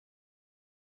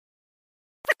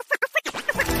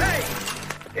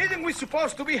Isn't we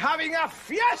supposed to be having a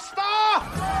fiesta?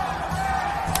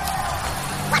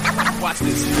 Watch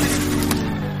this.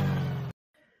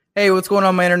 Hey, what's going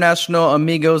on, my international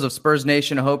amigos of Spurs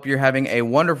Nation? I hope you're having a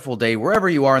wonderful day wherever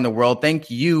you are in the world.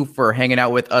 Thank you for hanging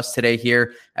out with us today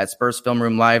here at Spurs Film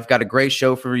Room Live. Got a great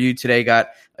show for you today. Got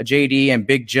a JD and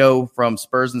Big Joe from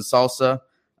Spurs and Salsa,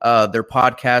 their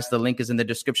podcast. The link is in the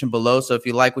description below. So if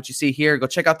you like what you see here, go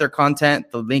check out their content.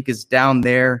 The link is down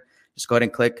there. Just go ahead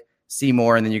and click see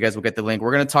more, and then you guys will get the link.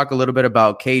 We're going to talk a little bit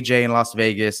about KJ in Las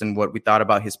Vegas and what we thought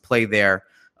about his play there.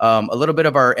 A little bit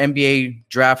of our NBA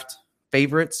draft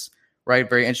favorites, right?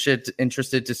 Very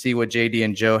interested to see what JD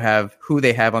and Joe have, who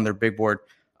they have on their big board.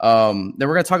 Then we're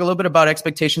going to talk a little bit about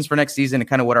expectations for next season and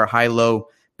kind of what our high, low,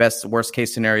 best, worst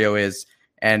case scenario is.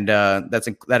 And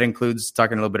that includes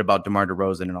talking a little bit about DeMar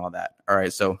DeRozan and all that. All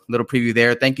right, so little preview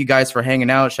there. Thank you guys for hanging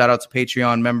out. Shout out to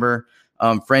Patreon member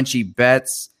Frenchie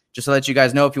Betts. Just to let you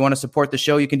guys know, if you want to support the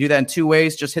show, you can do that in two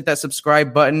ways. Just hit that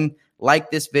subscribe button, like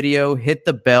this video, hit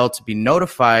the bell to be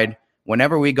notified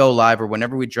whenever we go live or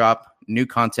whenever we drop new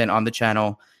content on the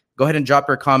channel. Go ahead and drop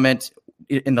your comment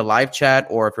in the live chat,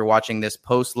 or if you're watching this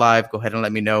post live, go ahead and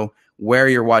let me know where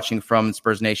you're watching from,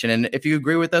 Spurs Nation. And if you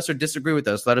agree with us or disagree with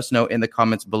us, let us know in the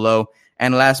comments below.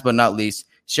 And last but not least,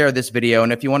 share this video.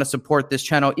 And if you want to support this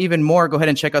channel even more, go ahead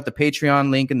and check out the Patreon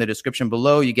link in the description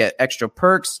below. You get extra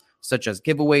perks such as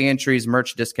giveaway entries,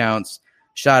 merch discounts,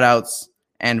 shout outs,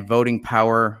 and voting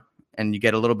power. And you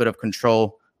get a little bit of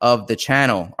control of the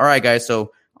channel. All right, guys.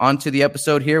 So on to the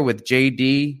episode here with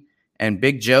JD and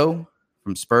Big Joe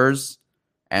from Spurs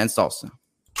and Salsa.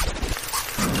 2,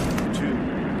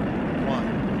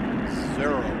 1,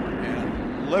 0,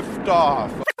 and lift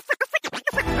off.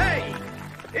 Hey,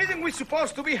 isn't we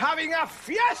supposed to be having a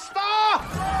fiesta?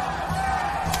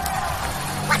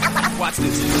 Watch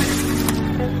this.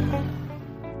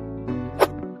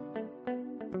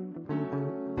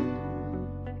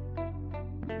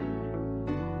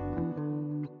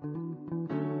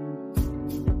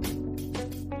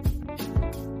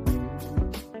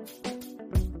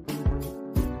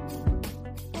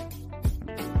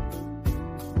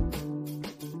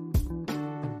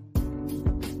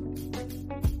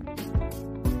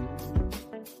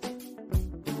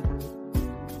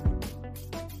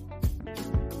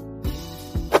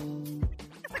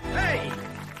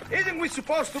 Isn't we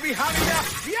supposed to be having a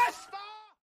fiesta?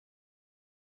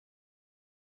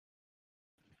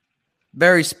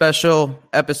 Very special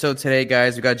episode today,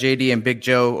 guys. We got JD and Big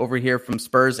Joe over here from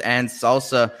Spurs and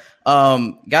Salsa.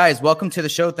 Guys, welcome to the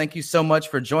show. Thank you so much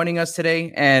for joining us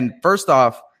today. And first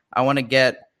off, I want to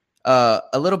get a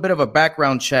little bit of a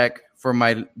background check for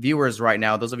my viewers right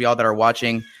now. Those of y'all that are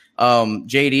watching,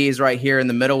 JD is right here in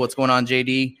the middle. What's going on,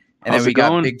 JD? And then we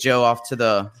got Big Joe off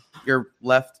to your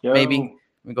left, maybe.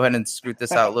 Let me go ahead and scoot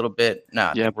this out a little bit.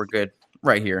 Nah, yeah, we're good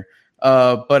right here.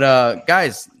 But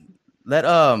guys, let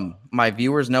my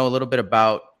viewers know a little bit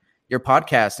about your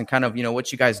podcast and kind of,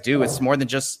 what you guys do. It's more than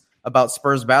just about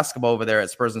Spurs basketball over there at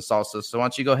Spurs and Salsa. So why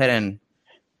don't you go ahead and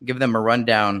give them a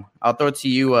rundown? I'll throw it to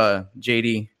you,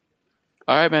 JD.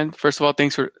 All right, man. First of all,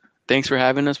 thanks for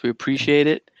having us. We appreciate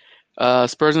it.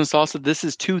 Spurs and Salsa. This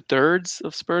is 2/3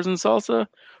 of Spurs and Salsa.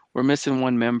 We're missing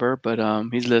one member, but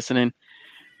he's listening.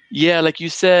 Yeah, like you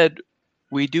said,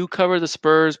 we do cover the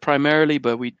Spurs primarily,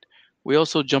 but we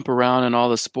also jump around in all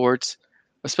the sports,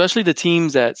 especially the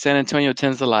teams that San Antonio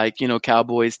tends to like,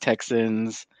 Cowboys,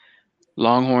 Texans,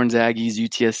 Longhorns, Aggies,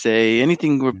 UTSA,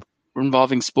 anything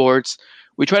involving sports.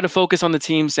 We try to focus on the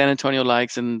teams San Antonio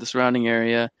likes in the surrounding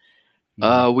area.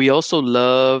 We also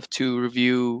love to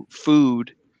review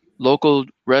food, local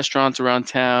restaurants around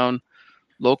town,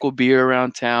 local beer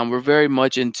around town. We're very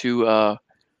much into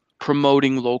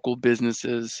promoting local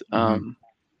businesses.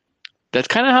 That's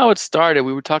kind of how it started.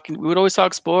 We would always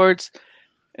talk sports,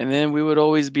 and then we would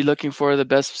always be looking for the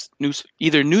best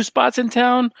either new spots in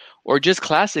town or just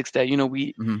classics that,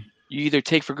 you either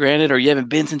take for granted or you haven't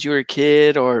been since you were a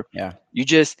kid, or you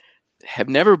just have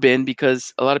never been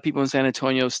because a lot of people in San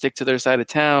Antonio stick to their side of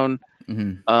town.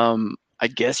 I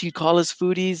guess you'd call us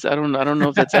foodies. I don't know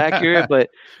if that's accurate,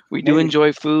 but we do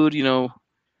enjoy food,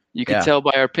 You can tell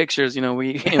by our pictures,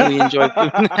 we enjoy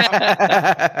food.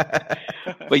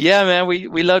 But yeah, man,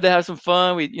 we love to have some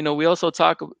fun. We also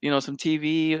talk, some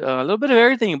TV, a little bit of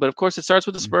everything. But of course, it starts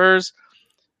with the Spurs,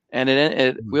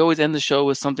 and we always end the show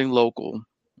with something local.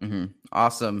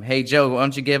 Awesome. Hey, Joe, why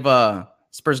don't you give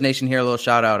Spurs Nation here a little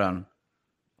shout out on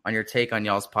your take on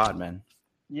y'all's pod, man?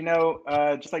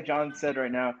 Just like John said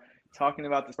right now, talking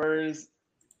about the Spurs.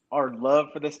 Our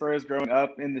love for the Spurs growing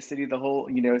up in the city,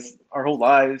 our whole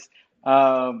lives.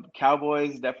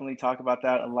 Cowboys, definitely talk about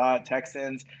that a lot.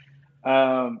 Texans.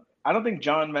 I don't think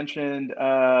John mentioned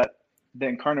the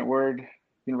Incarnate Word,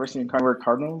 University Incarnate Word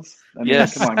Cardinals. I mean,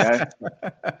 Yes. come on, guy.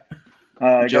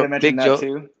 You gotta mention that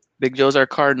too. Big Joe's our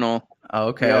Cardinal. Oh,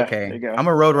 okay, Yeah, okay. there you go. I'm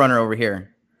a road runner over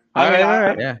here. I mean, All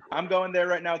right. Yeah. I'm going there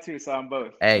right now too, so I'm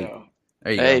both. Hey. So.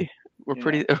 There you Hey,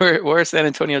 go. we're as San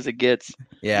Antonio as it gets.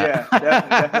 Yeah.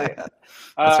 Definitely.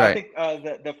 That's right. I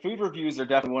think the food reviews are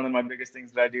definitely one of my biggest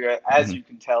things that I do, as you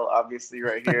can tell, obviously,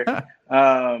 right here.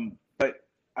 But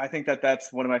I think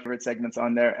that's one of my favorite segments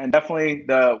on there, and definitely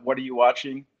the "What are you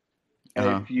watching?"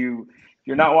 If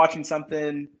you're not watching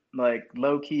something like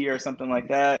low key or something like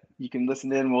that, you can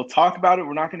listen in. We'll talk about it.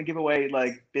 We're not going to give away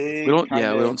like big. We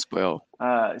don't spoil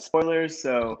spoilers.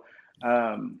 So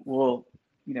we'll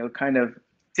kind of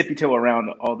tippy toe around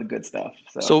all the good stuff.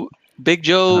 So Big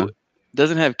Joe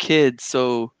doesn't have kids,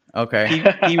 so okay.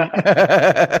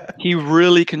 he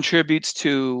really contributes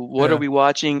to what are we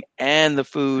watching and the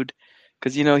food,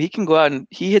 because he can go out and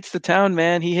he hits the town,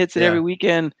 man. He hits it every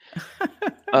weekend.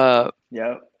 Yeah.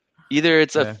 Either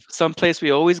it's some place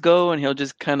we always go and he'll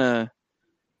just kind of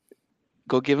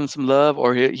go give him some love,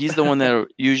 or he's the one that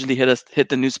usually hit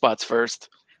the new spots first.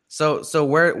 So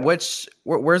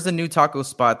where's the new taco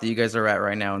spot that you guys are at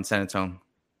right now in San Antonio?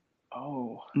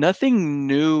 Oh, nothing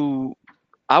new.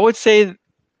 I would say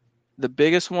the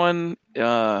biggest one,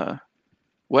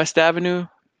 West Avenue,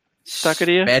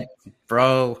 Taqueria.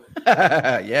 Bro.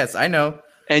 Yes, I know.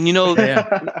 And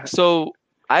so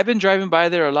I've been driving by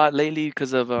there a lot lately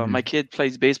because of my kid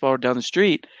plays baseball down the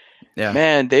street. Yeah,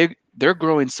 man, they're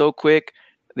growing so quick.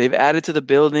 They've added to the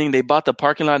building. They bought the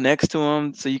parking lot next to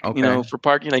them, so for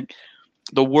parking. Like,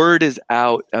 the word is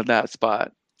out of that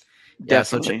spot. Yeah,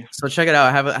 Definitely. So check it out.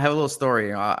 I have a little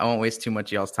story. I won't waste too much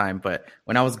of y'all's time, but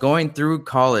when I was going through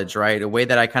college, right, the way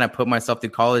that I kind of put myself through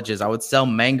college is I would sell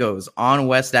mangoes on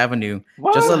West Avenue,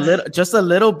 just a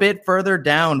little bit further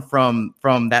down from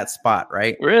that spot,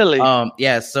 right? Really?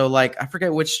 Yeah. So like, I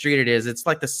forget which street it is. It's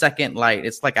like the second light.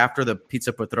 It's like after the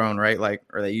Pizza Patron, right? Like,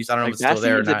 or they use. I don't know if it's still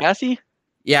there or not. Is it Bassi?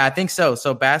 Yeah, I think so.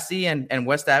 So Bassi and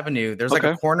West Avenue, there's like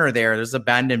a corner there. There's an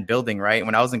abandoned building, right?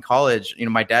 When I was in college,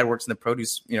 my dad works in the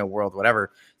produce, world,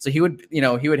 whatever. So he would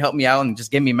help me out and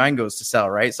just give me mangoes to sell,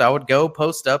 right? So I would go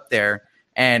post up there,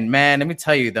 and man, let me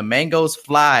tell you, the mangoes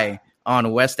fly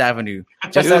on West Avenue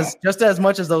just as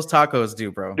much as those tacos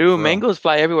do, bro. Dude, mangoes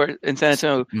fly everywhere in San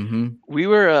Antonio. Mm-hmm. We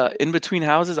were in between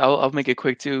houses. I'll make it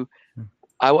quick too.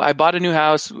 I bought a new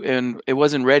house and it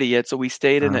wasn't ready yet, so we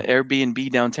stayed in an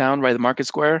Airbnb downtown by the Market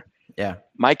Square. Yeah.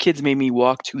 My kids made me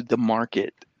walk to the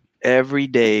market every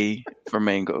day for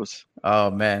mangoes. Oh,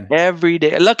 man. Every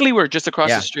day. Luckily, we're just across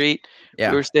the street.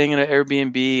 Yeah. We were staying in an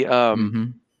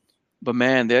Airbnb. But,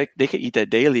 man, they could eat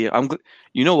that daily.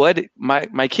 You know what?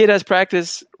 My kid has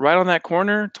practice right on that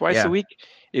corner twice a week.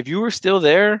 If you were still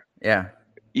there,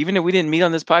 even if we didn't meet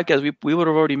on this podcast, we would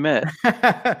have already met.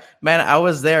 Man, I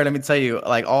was there. Let me tell you,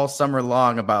 like all summer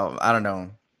long, about, I don't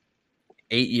know,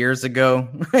 8 years ago.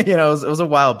 It was a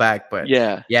while back, but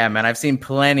yeah, man, I've seen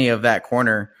plenty of that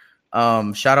corner.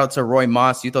 Shout out to Roy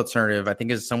Moss Youth Alternative. I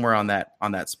think it's somewhere on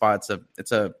that spot.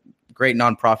 It's a great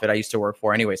nonprofit I used to work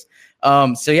for. Anyways,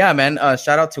 so yeah, man.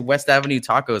 Shout out to West Avenue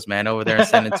Tacos, man, over there in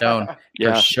San Antonio.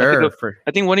 For sure.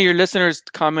 I think one of your listeners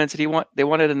commented they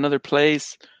wanted another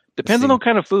place. Depends on what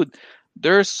kind of food.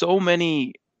 There are so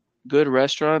many good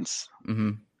restaurants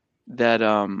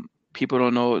that people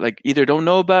don't know, like either don't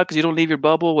know about because you don't leave your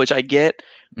bubble, which I get.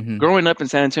 Growing up in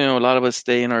San Antonio, a lot of us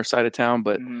stay in our side of town,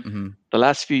 but the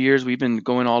last few years we've been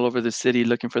going all over the city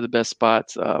looking for the best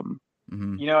spots. I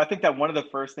think that one of the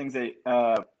first things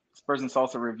that Spurs and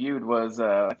Salsa reviewed was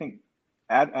I think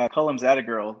Cullum's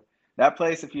Attagirl. That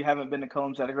place, if you haven't been to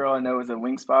Cullum's Attagirl, I know is a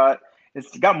wing spot.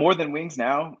 It's got more than wings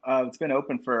now. It's been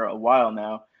open for a while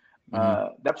now.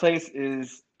 That place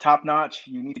is top notch.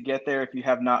 You need to get there if you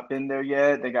have not been there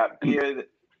yet. They got beer,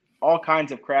 all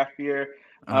kinds of craft beer,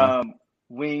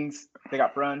 wings. They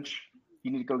got brunch.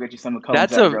 You need to go get you some of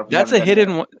Cullum's Attagirl. That's a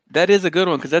hidden one. That is a good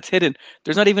one because that's hidden.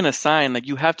 There's not even a sign. Like,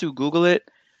 you have to Google it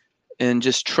and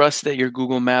just trust that your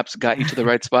Google Maps got you to the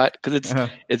right spot because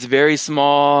it's very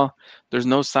small. There's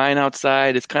no sign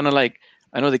outside. It's kind of like,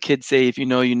 I know the kids say, if you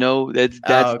know, you know.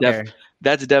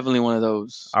 That's definitely one of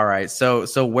those. All right. So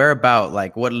where about,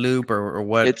 like, what loop or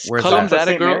what? It's Cullum's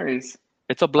Attagirl.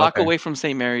 It's a block away from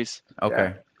St. Mary's.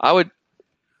 Okay. Yeah.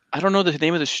 I don't know the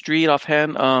name of the street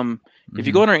offhand. If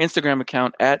you go on our Instagram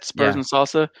account at Spurs and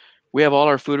Salsa, we have all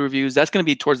our food reviews. That's going to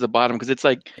be towards the bottom because it's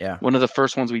like one of the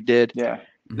first ones we did. Yeah.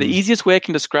 The easiest way I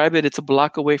can describe it, it's a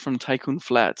block away from Tycoon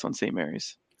Flats on St.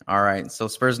 Mary's. All right. So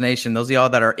Spurs Nation, those of y'all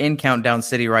that are in Countdown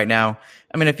City right now,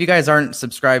 I mean, if you guys aren't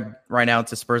subscribed right now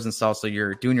to Spurs and Salsa,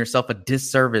 you're doing yourself a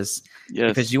disservice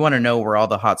because you want to know where all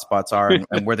the hot spots are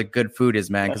and where the good food is,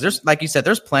 man. Because there's, like you said,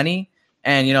 there's plenty.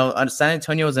 And, you know, San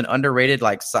Antonio is an underrated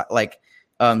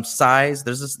size.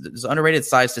 There's underrated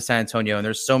size to San Antonio. And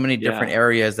there's so many different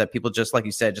areas that people just, like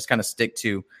you said, just kind of stick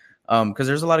to because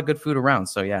there's a lot of good food around.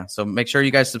 So, yeah. So make sure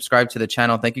you guys subscribe to the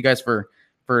channel. Thank you guys for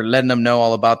letting them know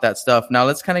all about that stuff. Now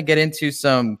let's kind of get into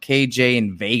some KJ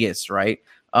in Vegas, right?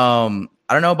 I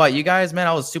don't know about you guys, man.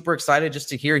 I was super excited just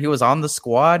to hear he was on the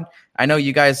squad. I know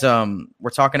you guys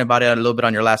were talking about it a little bit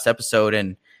on your last episode,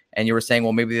 and you were saying,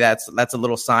 well, maybe that's a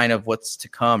little sign of what's to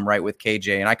come, right, with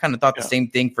KJ. And I kind of thought the same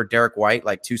thing for Derek White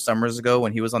like 2 summers ago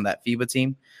when he was on that FIBA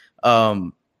team.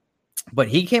 But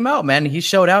he came out, man. He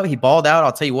showed out. He balled out.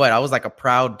 I'll tell you what. I was like a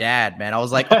proud dad, man. I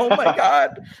was like, oh my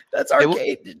God, that's our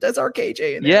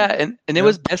KJ. And it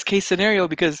was best case scenario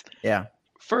because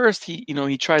first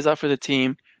he tries out for the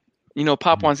team. You know,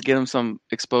 Pop wants to get him some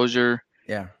exposure.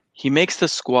 Yeah. He makes the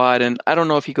squad, and I don't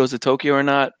know if he goes to Tokyo or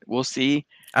not. We'll see.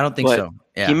 I don't think so.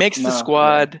 Yeah. He makes the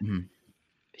squad. Yeah.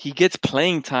 He gets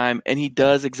playing time, and he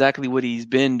does exactly what he's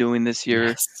been doing this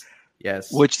year.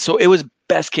 Yes. So it was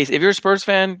best case. If you're a Spurs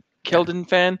fan, Keldon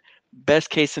fan,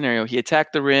 best case scenario. He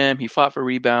attacked the rim. He fought for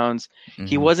rebounds.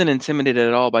 He wasn't intimidated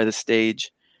at all by the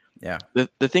stage. Yeah.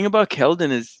 The thing about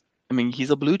Keldon is, I mean,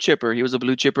 he's a blue chipper. He was a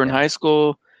blue chipper in high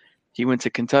school. He went to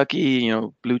Kentucky,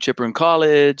 blue chipper in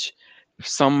college. For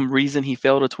some reason, he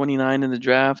fell to 29 in the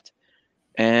draft.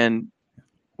 And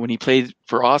when he played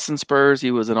for Austin Spurs,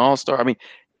 he was an all-star. I mean,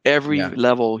 every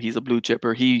level, he's a blue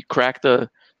chipper. He cracked the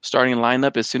starting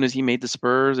lineup as soon as he made the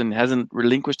Spurs and hasn't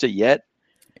relinquished it yet.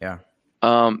 Yeah.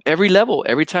 Every level,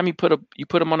 every time you put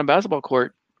him on a basketball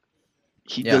court,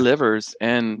 he delivers.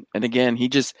 And again,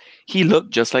 he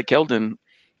looked just like Keldon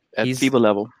at FIBA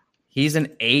level. He's an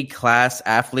A-class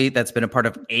athlete that's been a part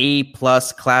of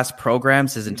A-plus class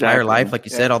programs his entire life, like you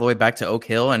said, all the way back to Oak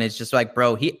Hill. And it's just like,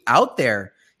 bro, he out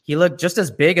there, he looked just as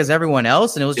big as everyone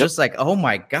else. And it was just like, oh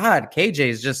my God,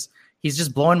 KJ he's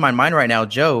just blowing my mind right now.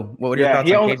 Joe, what are your thoughts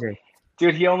on KJ?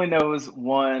 Dude, he only knows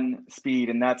one speed,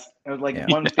 and that's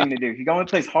one thing to do. He only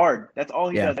plays hard. That's all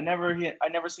he does. I never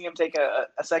see him take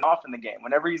a second off in the game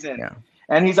whenever he's in. Yeah.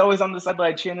 And he's always on the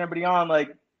sideline cheering everybody on,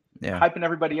 hyping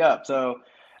everybody up. So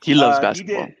he loves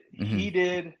basketball. He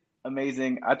did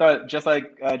amazing. I thought, just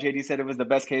like JD said, it was the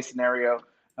best case scenario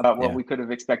about what we could have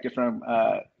expected from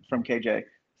KJ.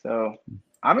 So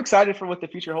I'm excited for what the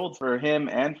future holds for him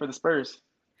and for the Spurs.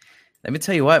 Let me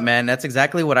tell you what, man. That's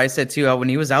exactly what I said too. When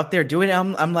he was out there doing it,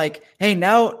 I'm like, hey,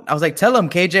 now I was like, tell him,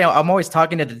 KJ. I'm always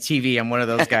talking to the TV. I'm one of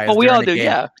those guys. Well, we all do,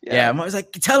 yeah. I'm always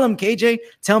like, tell him, KJ.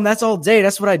 Tell him that's all day.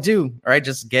 That's what I do. All right,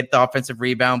 just get the offensive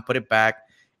rebound, put it back.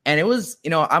 And it was,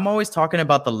 I'm always talking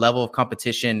about the level of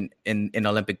competition in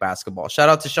Olympic basketball. Shout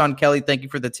out to Sean Kelly. Thank you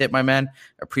for the tip, my man.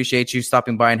 Appreciate you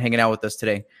stopping by and hanging out with us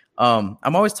today. I'm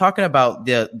always talking about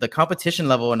the competition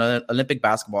level in Olympic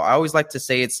basketball. I always like to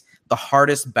say it's the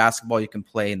hardest basketball you can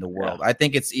play in the world. I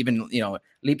think it's even,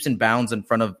 leaps and bounds in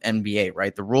front of NBA,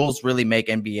 right? The rules really make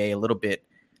NBA a little bit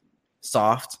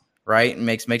soft, right? It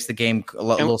makes the game a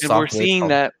little soft. And we're seeing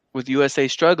that with USA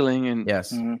struggling. And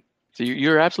yes. So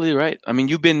you're absolutely right. I mean,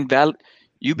 you've been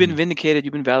vindicated.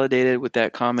 You've been validated with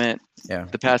that comment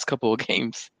the past couple of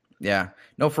games. Yeah,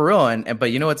 no, for real.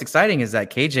 But what's exciting is that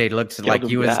KJ looked like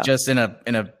he was just in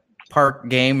a park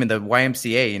game in the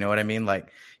YMCA. You know what I mean?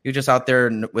 Like he was just out there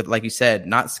with, like you said,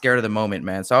 not scared of the moment,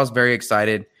 man. So I was very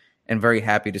excited and very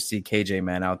happy to see KJ,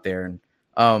 man, out there.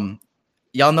 And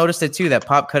y'all noticed it too, that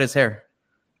Pop cut his hair.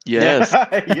 Yes.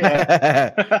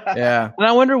 Yeah. And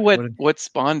I wonder what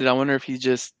spawned it. I wonder if he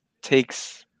just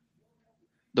takes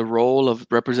the role of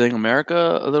representing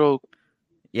America a little.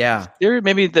 Yeah.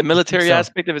 Maybe the military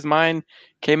aspect of his mind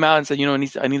came out and said,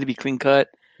 I need to be clean cut.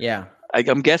 Yeah.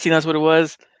 I'm guessing that's what it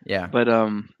was. Yeah. But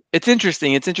it's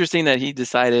interesting. It's interesting that he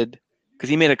decided, because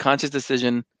he made a conscious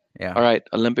decision. Yeah. All right,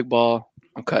 Olympic ball,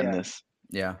 I'm cutting this.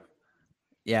 Yeah.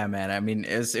 Yeah, man. I mean,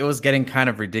 it was getting kind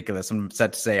of ridiculous, I'm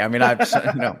sad to say. I mean,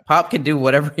 Pop can do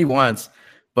whatever he wants.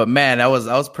 But man, that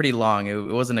was pretty long. It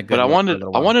wasn't a good. But I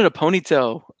wanted a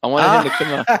ponytail. I wanted him to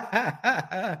come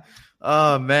out.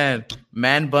 Oh man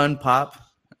bun Pop.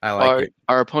 I like it.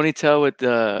 Or a ponytail with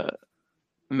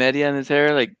media in his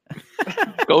hair, like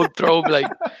go throw,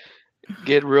 like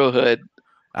get real hood.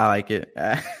 I like it.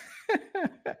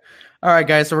 All right,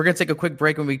 guys. So we're gonna take a quick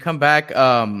break. When we come back,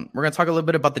 we're gonna talk a little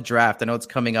bit about the draft. I know it's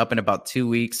coming up in about 2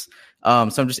 weeks. So I'm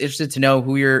just interested to know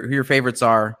who your favorites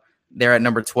are. They're at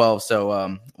number 12.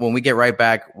 So when we get right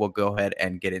back, we'll go ahead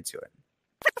and get into it.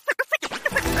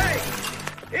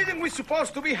 Hey, Isn't we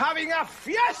supposed to be having a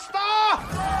fiesta?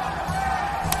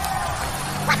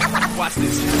 Watch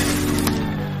this.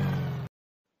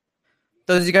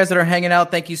 Those of you guys that are hanging out,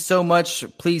 thank you so much.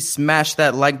 Please smash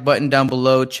that like button down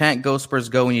below. Chant Go Spurs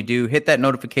Go when you do. Hit that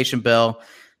notification bell.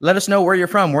 Let us know where you're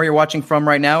from, where you're watching from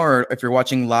right now, or if you're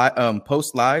watching live,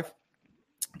 post live.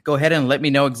 Go ahead and let me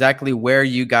know exactly where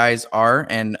you guys are.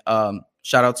 And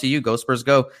shout out to you, Go Spurs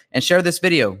Go. And share this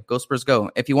video, Go Spurs Go.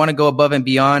 If you want to go above and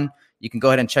beyond, you can go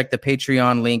ahead and check the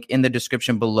Patreon link in the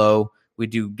description below. We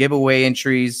do giveaway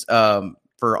entries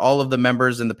for all of the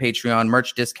members in the Patreon,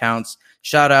 merch discounts,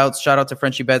 shout out to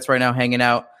Frenchy Bets right now hanging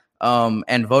out,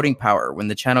 and voting power. When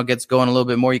the channel gets going a little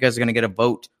bit more, you guys are going to get a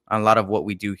vote on a lot of what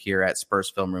we do here at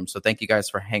Spurs Film Room. So thank you guys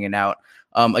for hanging out.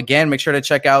 Again, make sure to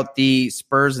check out the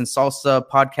Spurs and Salsa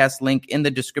podcast link in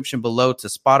the description below to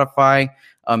Spotify.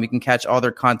 You can catch all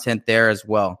their content there as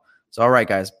well. So, all right,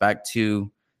 guys, back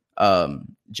to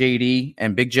JD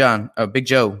and Big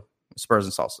Joe, Spurs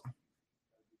and Salsa.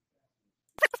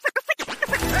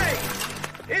 Hey,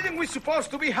 isn't we supposed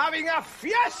to be having a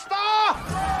fiesta?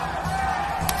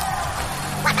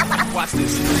 Watch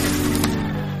this.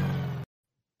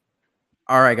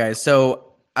 All right, guys.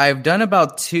 So I've done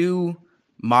about 2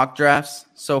 mock drafts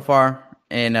so far,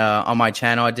 and on my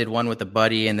channel, I did one with a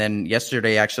buddy, and then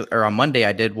yesterday, or on Monday,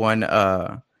 I did one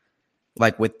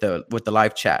like with the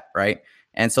live chat, right?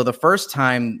 And so the first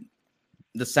time,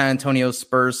 the San Antonio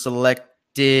Spurs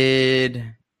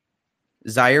selected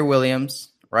Zaire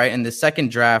Williams, right? And the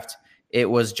second draft, it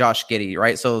was Josh Giddey,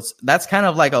 right? So that's kind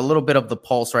of like a little bit of the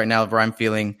pulse right now of where I'm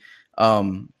feeling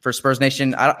for Spurs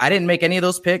Nation. I didn't make any of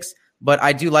those picks, but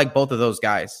I do like both of those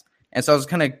guys. And so I was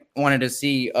kind of wanted to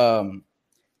see, Joe,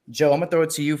 I'm gonna throw it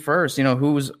to you first. You know,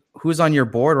 who's on your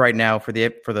board right now for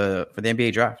the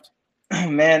NBA draft?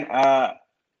 Man,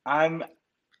 I'm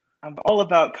all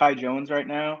about Kai Jones right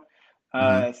now.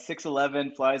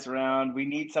 6'11", flies around. We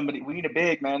need somebody. We need a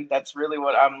big, man. That's really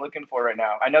what I'm looking for right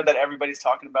now. I know that everybody's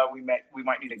talking about we might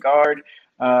need a guard.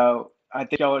 I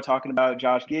think y'all are talking about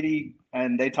Josh Giddey,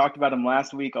 and they talked about him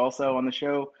last week also on the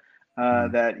show.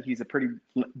 That he's a pretty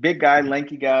big guy,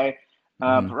 lanky guy.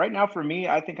 But right now, for me,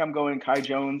 I think I'm going Kai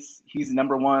Jones. He's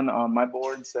number 1 on my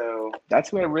board, so that's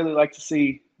who I really like to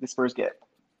see the Spurs get.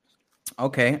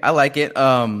 Okay, I like it.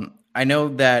 I know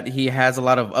that he has a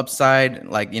lot of upside.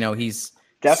 Like, you know, he's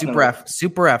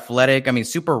super athletic. I mean,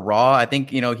 super raw. I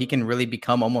think, you know, he can really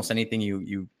become almost anything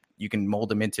you can mold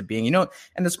him into being, you know,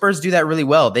 and the Spurs do that really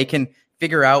well. They can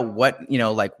figure out what, you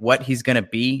know, like what he's going to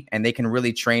be, and they can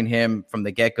really train him from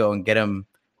the get-go and get him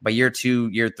by year 2,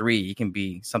 year 3, he can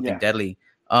be something deadly.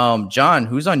 John,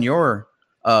 who's on your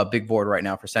big board right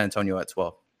now for San Antonio at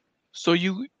 12? So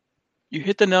you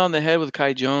hit the nail on the head with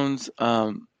Kai Jones.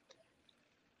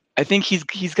 I think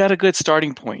he's got a good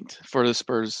starting point for the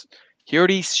Spurs. He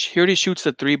already shoots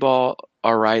the 3 ball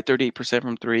all right, 38%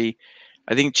 from 3.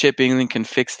 I think Chip England can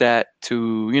fix that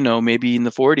to, you know, maybe in the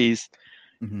 40s.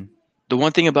 Mm-hmm. The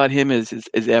one thing about him is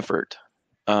effort.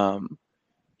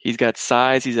 He's got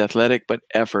size, he's athletic, but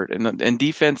effort. And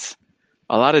defense,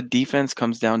 a lot of defense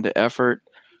comes down to effort.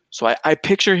 So I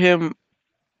picture him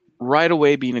right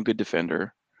away being a good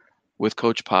defender with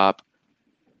Coach Pop.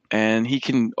 And he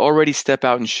can already step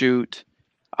out and shoot.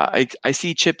 I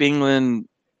see Chip England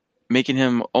making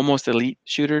him almost elite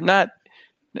shooter, not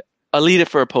elite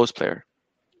for a post player.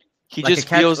 He like just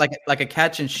feels like a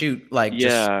catch and shoot, like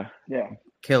Yeah.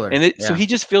 killer. And so he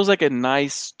just feels like a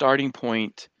nice starting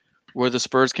point where the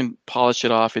Spurs can polish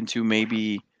it off into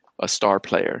maybe a star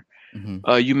player.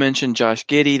 Mm-hmm. You mentioned Josh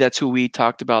Giddey. That's who we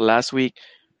talked about last week.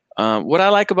 What I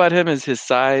like about him is his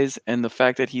size and the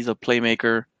fact that he's a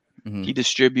playmaker. Mm-hmm. He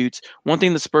distributes. One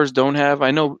thing the Spurs don't have, I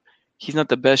know he's not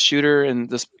the best shooter, and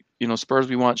this, you know, Spurs,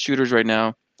 we want shooters right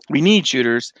now. We need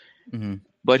shooters,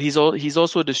 but he's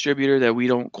also a distributor that we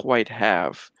don't quite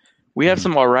have. We have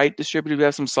some all right distributors. We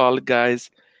have some solid guys,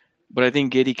 but I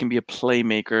think Giddey can be a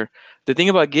playmaker. The thing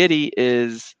about Giddey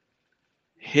is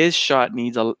his shot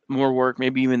needs more work,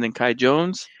 maybe even than Kai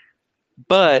Jones.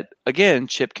 But again,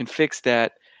 Chip can fix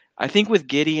that. I think with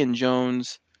Giddey and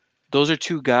Jones, those are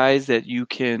 2 guys that you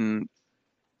can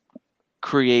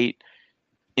create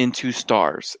into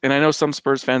stars. And I know some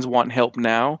Spurs fans want help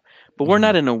now, but we're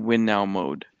not in a win now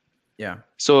mode. Yeah.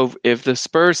 So if the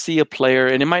Spurs see a player,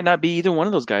 and it might not be either one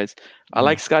of those guys. I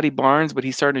like Scotty Barnes, but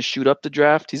he's starting to shoot up the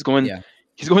draft. He's going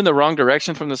the wrong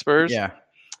direction from the Spurs. Yeah.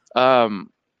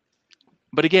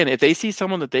 But again, if they see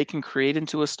someone that they can create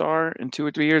into a star in 2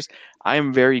 or 3 years, I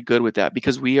am very good with that,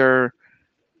 because we're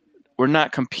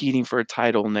not competing for a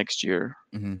title next year.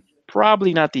 Mm-hmm.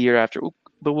 Probably not the year after.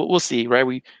 but we'll see, right?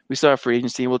 We still have free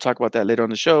agency, and we'll talk about that later on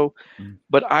the show. Mhm.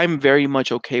 But I'm very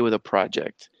much okay with a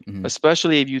project, Mhm.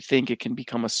 especially if you think it can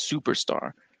become a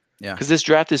superstar. Yeah. Because this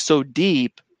draft is so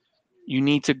deep, you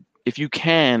need to, if you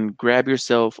can, grab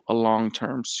yourself a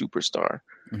long-term superstar.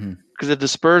 Mhm. Because if the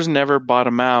Spurs never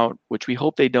bottom out, which we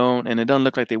hope they don't, and it doesn't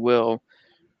look like they will,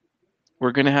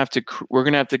 we're gonna have to,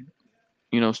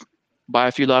 buy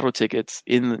a few lotto tickets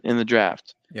in the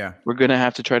draft. Yeah. We're gonna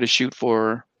have to try to shoot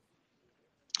for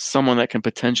someone that can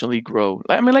potentially grow.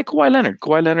 I mean, like Kawhi Leonard.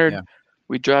 Kawhi Leonard, Yeah.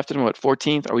 we drafted him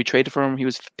 14th, or we traded for him. He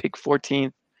was picked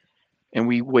 14th, and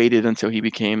we waited until he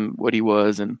became what he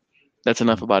was, and that's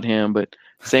enough about him. But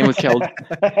same with Keldon.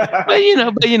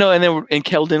 And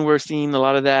Keldon, we're seeing a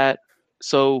lot of that.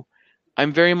 So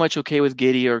I'm very much okay with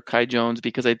Giddey or Kai Jones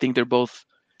because I think they're both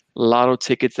lotto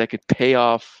tickets that could pay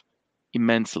off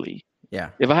immensely.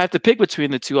 Yeah. If I have to pick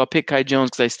between the two, I'll pick Kai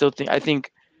Jones because I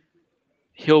think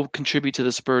he'll contribute to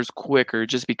the Spurs quicker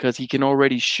just because he can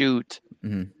already shoot.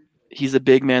 Mhm. He's a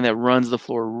big man that runs the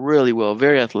floor really well,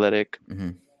 very athletic.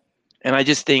 Mhm. And I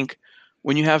just think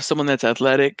when you have someone that's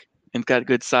athletic and got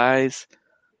good size,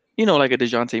 like a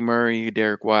DeJounte Murray,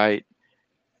 Derek White,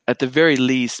 at the very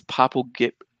least, Pop will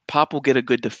get a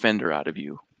good defender out of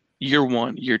you. Year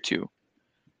 1, year 2.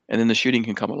 And then the shooting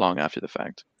can come along after the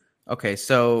fact. Okay,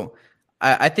 so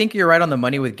I think you're right on the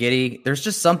money with Giddey. There's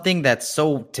just something that's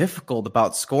so difficult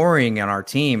about scoring on our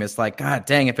team. It's like, God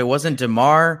dang, if it wasn't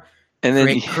DeMar and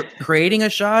then creating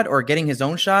a shot or getting his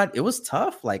own shot, it was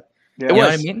tough. Like, Yeah. you know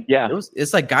what I mean? Yeah.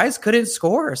 It's like guys couldn't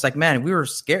score. It's like, man, we were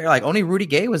scared. Like only Rudy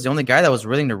Gay was the only guy that was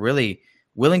willing to really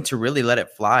let it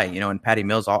fly, and Patty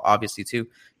Mills obviously too.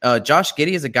 Josh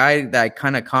Giddey is a guy that I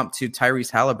kind of comp to Tyrese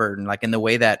Halliburton, like in the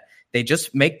way that they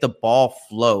just make the ball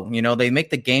flow. They make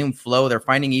the game flow. They're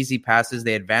finding easy passes.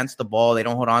 They advance the ball. They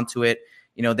don't hold on to it.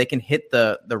 They can hit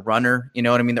the runner, you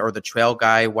know what I mean? Or the trail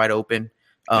guy wide open.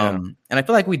 And I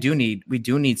feel like we do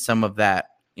need some of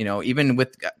that, even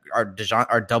with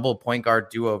our double point guard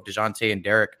duo of DeJounte and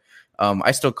Derek.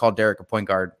 I still call Derek a point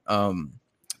guard.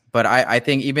 But I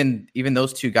think even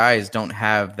those two guys don't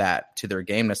have that to their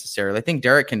game necessarily. I think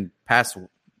Derek can pass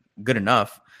good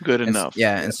enough.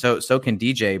 And so can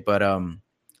DJ, but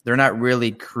they're not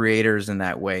really creators in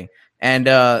that way. And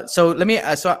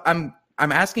so I'm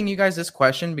asking you guys this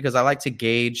question because I like to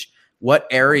gauge what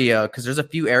area, because there's a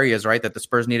few areas, right, that the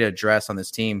Spurs need to address on this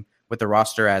team with the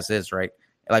roster as is, right?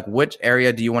 Like which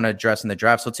area do you want to address in the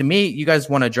draft? So to me, you guys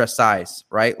want to address size,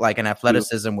 right? Like an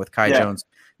athleticism with Kai Jones.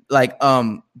 Like,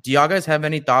 do y'all guys have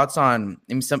any thoughts on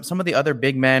some of the other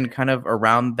big men kind of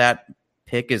around that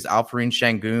pick? Is Alperen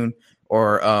Şengün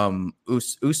or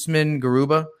Usman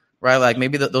Garuba, right? Like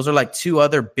maybe those are like two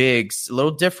other bigs, a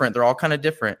little different. They're all kind of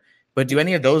different. But do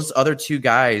any of those other two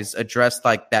guys address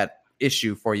like that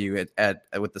issue for you at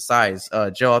with the size?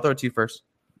 Joe, I'll throw it to you first.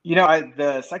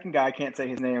 The second guy, I can't say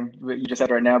his name, what you just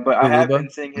said right now, but Garuba? I have been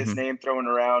seeing his name thrown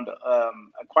around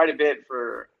quite a bit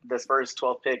for the Spurs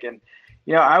 12th pick. And,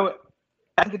 I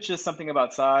think it's just something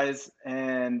about size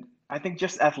and I think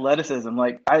just athleticism.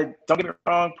 Like, don't get me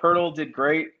wrong, Poeltl did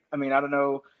great. I mean, I don't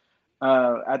know,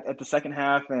 at the second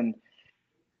half, and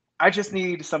I just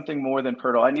need something more than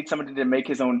Poeltl. I need somebody to make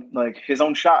his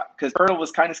own shot because Poeltl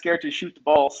was kind of scared to shoot the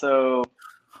ball. So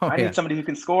I need somebody who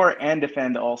can score and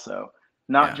defend also,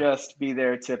 not just be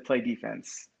there to play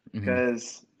defense.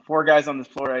 Because 4 guys on this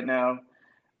floor right now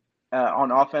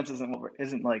on offense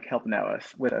isn't like helping out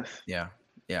with us. Yeah.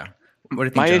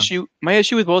 What do you think, John? My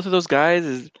issue with both of those guys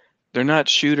is they're not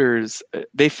shooters.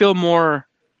 They feel more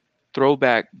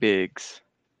throwback bigs,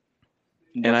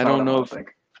 and I don't know if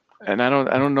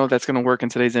that's going to work in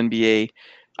today's NBA.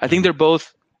 I think they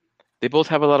both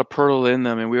have a lot of Poeltl in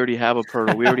them, and we already have a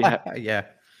Poeltl. We already have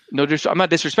No, I'm not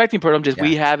disrespecting Poeltl.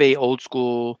 We have a old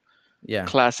school,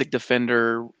 classic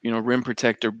defender, rim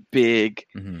protector, big.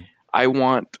 Mm-hmm. I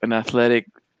want an athletic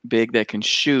big that can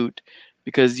shoot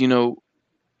because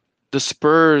the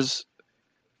Spurs,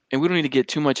 and we don't need to get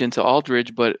too much into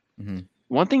Aldridge, but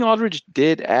one thing Aldridge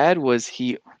did add was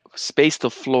he spaced the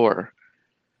floor.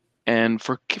 And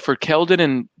for Keldon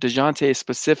and DeJounte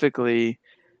specifically,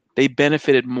 they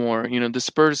benefited more. The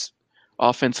Spurs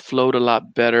offense flowed a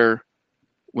lot better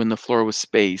when the floor was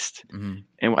spaced. And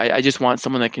I just want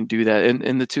someone that can do that.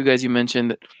 And the two guys you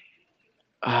mentioned,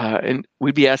 and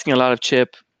we'd be asking a lot of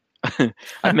Chip.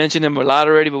 I mentioned him a lot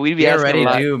already, but we'd be asking a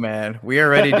lot. We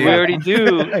already do. We already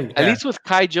do. At least with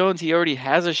Kai Jones, he already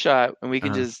has a shot, and we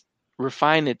can just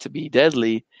refine it to be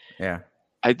deadly. Yeah.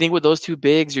 I think with those two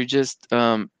bigs, you're just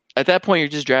at that point, you're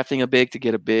just drafting a big to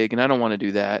get a big, and I don't want to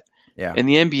do that. Yeah. In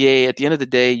the NBA, at the end of the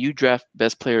day, you draft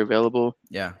best player available.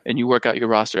 Yeah. And you work out your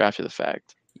roster after the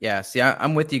fact. Yeah, see,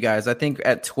 I'm with you guys. I think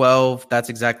at 12, that's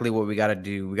exactly what we got to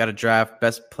do. We got to draft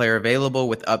best player available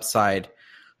with upside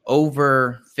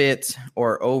over fit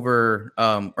or over,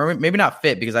 or maybe not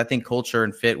fit, because I think culture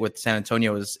and fit with San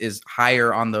Antonio is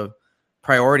higher on the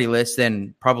priority list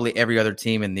than probably every other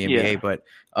team in the NBA. Yeah. But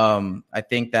I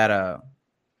think that,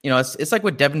 it's like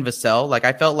with Devin Vassell. Like,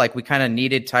 I felt like we kind of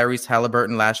needed Tyrese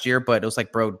Halliburton last year, but it was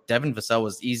like, bro, Devin Vassell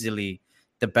was easily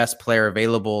the best player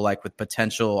available, like with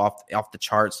potential off the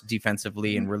charts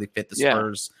defensively and really fit the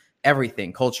Spurs,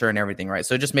 everything, culture and everything, right?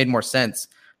 So it just made more sense.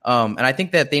 And I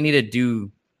think that they need to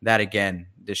do that again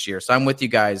this year. So I'm with you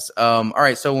guys. All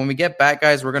right, so when we get back,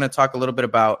 guys, we're going to talk a little bit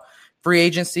about free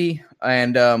agency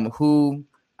and who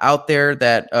out there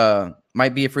that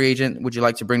might be a free agent would you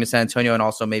like to bring to San Antonio, and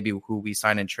also maybe who we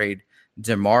sign and trade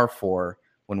DeMar for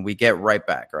when we get right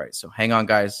back. All right, so hang on,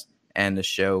 guys, and the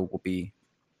show will be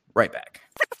right back.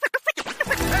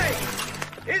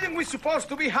 Hey, isn't we supposed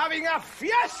to be having a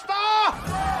fiesta?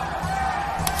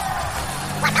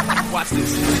 Watch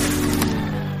this.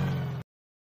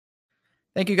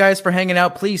 Thank you guys for hanging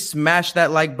out. Please smash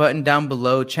that like button down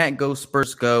below. Chant Go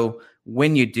Spurs Go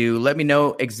when you do. Let me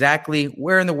know exactly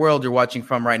where in the world you're watching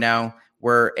from right now.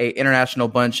 We're an international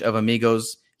bunch of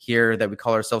amigos here that we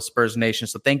call ourselves Spurs Nation.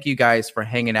 So thank you guys for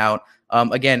hanging out.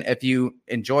 Again, if you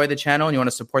enjoy the channel and you want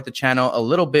to support the channel a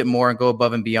little bit more and go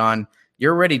above and beyond,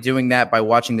 you're already doing that by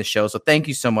watching the show. So thank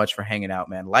you so much for hanging out,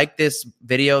 man. Like this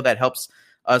video, that helps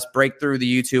us break through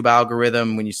the YouTube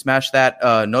algorithm. When you smash that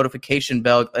notification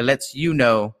bell, it lets you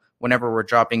know whenever we're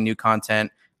dropping new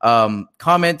content.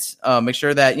 Comment, make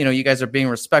sure that you guys are being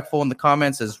respectful in the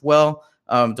comments as well.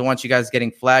 Don't want you guys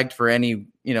getting flagged for any,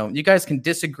 you guys can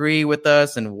disagree with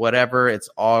us and whatever, it's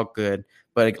all good.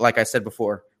 But like I said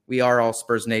before, we are all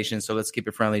Spurs Nation, so let's keep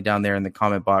it friendly down there in the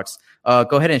comment box. Go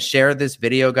ahead and share this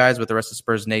video, guys, with the rest of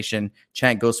Spurs Nation.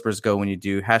 Chant Go Spurs Go when you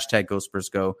do. Hashtag Go Spurs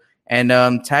Go. And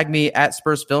tag me at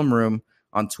Spurs Film Room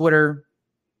on Twitter,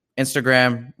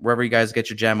 Instagram, wherever you guys get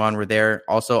your jam on. We're there.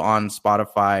 Also on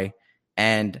Spotify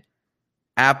and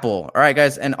Apple. All right,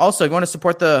 guys. And also, if you want to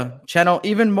support the channel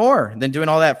even more than doing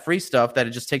all that free stuff that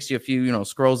it just takes you a few,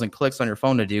 scrolls and clicks on your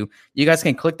phone to do, you guys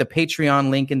can click the Patreon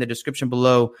link in the description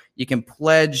below. You can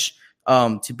pledge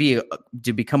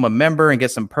to become a member and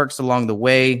get some perks along the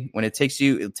way. When it'll take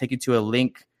you to a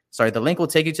link. Sorry, the link will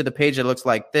take you to the page that looks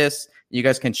like this. You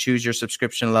guys can choose your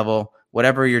subscription level,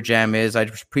 whatever your jam is. I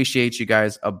appreciate you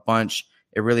guys a bunch.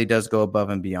 It really does go above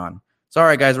and beyond. So, all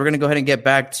right, guys, we're going to go ahead and get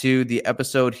back to the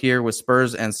episode here with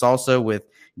Spurs and Salsa with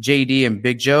JD and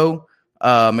Big Joe.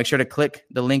 Make sure to click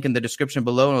the link in the description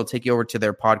below, and it'll take you over to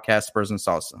their podcast, Spurs and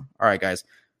Salsa. All right, guys,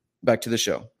 back to the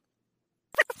show.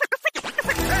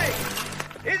 Hey,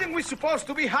 isn't we supposed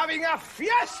to be having a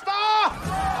fiesta?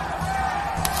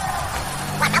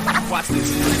 Watch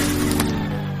this.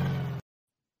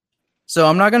 So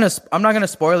I'm not gonna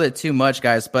spoil it too much,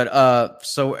 guys. But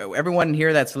so everyone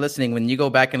here that's listening, when you go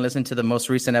back and listen to the most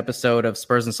recent episode of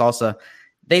Spurs and Salsa,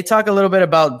 they talk a little bit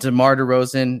about DeMar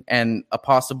DeRozan and a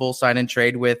possible sign and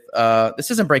trade with.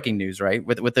 This isn't breaking news, right?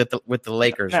 With the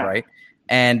Lakers, No. right?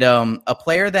 And a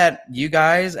player that you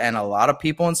guys and a lot of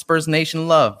people in Spurs Nation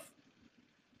love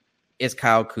is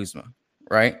Kyle Kuzma,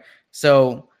 right?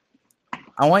 So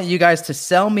I want you guys to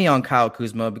sell me on Kyle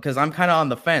Kuzma because I'm kind of on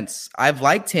the fence. I've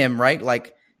liked him, right?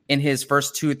 Like in his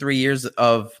first 2 or 3 years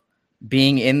of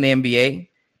being in the NBA,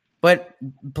 but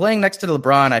playing next to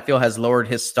LeBron, I feel has lowered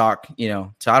his stock,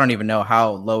 so I don't even know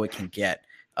how low it can get.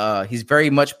 He's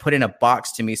very much put in a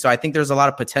box to me. So I think there's a lot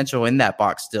of potential in that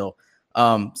box still.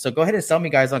 So go ahead and sell me,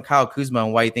 guys, on Kyle Kuzma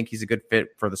and why you think he's a good fit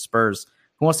for the Spurs.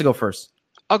 Who wants to go first?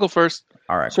 I'll go first.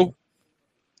 All right. So,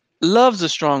 love's a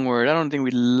strong word. I don't think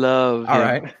we love him. All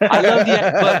right. I love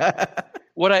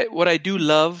but what I do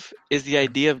love is the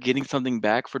idea of getting something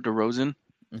back for DeRozan.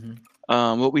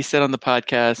 Mm-hmm. What we said on the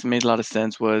podcast made a lot of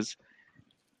sense was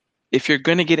if you're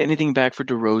going to get anything back for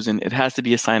DeRozan, it has to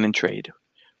be a sign and trade,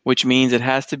 which means it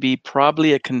has to be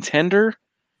probably a contender.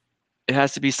 It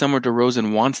has to be somewhere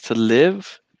DeRozan wants to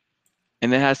live,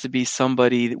 and it has to be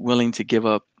somebody willing to give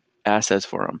up assets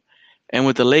for him. And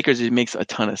with the Lakers, it makes a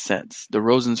ton of sense.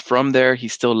 DeRozan's from there. He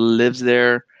still lives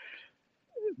there.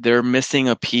 They're missing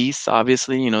a piece,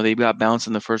 obviously. They got bounced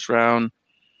in the first round.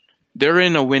 They're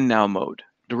in a win-now mode.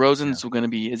 DeRozan's going to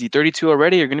be – is he 32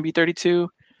 already or going to be 32?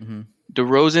 Mm-hmm.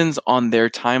 DeRozan's on their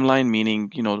timeline,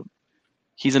 meaning,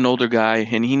 he's an older guy,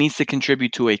 and he needs to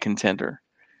contribute to a contender.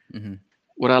 Mm-hmm.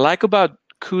 What I like about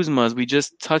Kuzma is we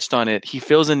just touched on it. He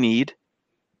feels a need.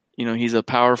 He's a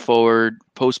power forward,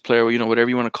 post player, whatever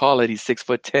you want to call it. He's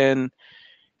 6'10".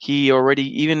 He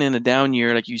already, even in a down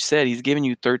year, like you said, he's giving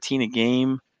you 13 a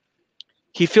game.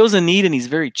 he feels a need and he's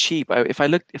very cheap. If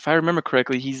I remember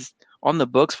correctly, he's on the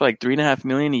books for like $3.5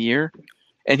 million a year,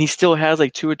 and he still has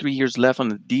like 2 or 3 years left on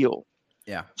the deal.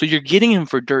 Yeah. So you're getting him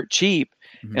for dirt cheap.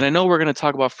 Mhm. And I know we're going to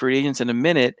talk about free agents in a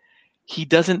minute. He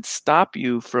doesn't stop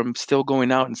you from still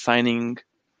going out and signing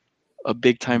a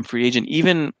big time free agent,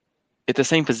 even at the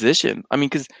same position. I mean,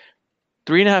 because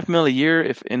 $3.5 million a year,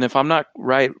 if I'm not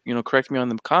right, correct me on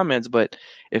the comments, but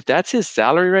if that's his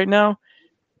salary right now,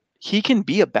 he can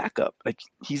be a backup. Like,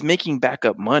 he's making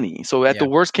backup money. So at the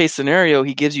worst case scenario,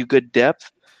 he gives you good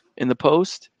depth in the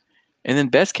post, and then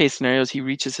best case scenarios, he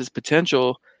reaches his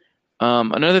potential.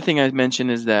 Another thing I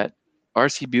mentioned is that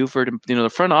R.C. Buford, the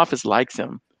front office likes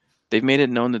him. They've made it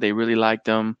known that they really liked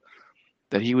him,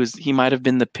 that he might have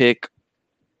been the pick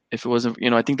if it wasn't,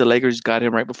 I think the Lakers got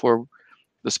him right before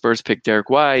the Spurs picked Derek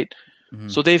White. Mhm.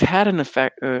 So they've had an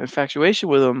infatuation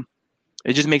with him.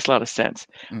 It just makes a lot of sense.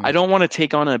 Mhm. I don't want to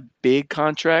take on a big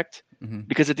contract Mhm.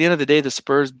 because at the end of the day, the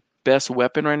Spurs' best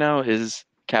weapon right now is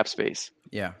cap space.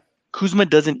 Yeah. Kuzma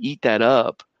doesn't eat that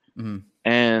up, Mhm.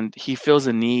 and he feels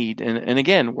a need. And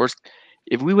again,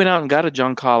 if we went out and got a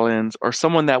John Collins or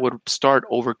someone that would start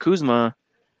over Kuzma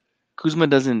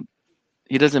doesn't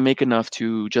make enough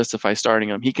to justify starting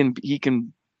him. He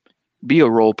can be a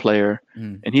role player,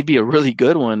 Mhm. and he'd be a really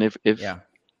good one if Yeah.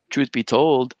 truth be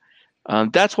told.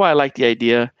 That's why I like the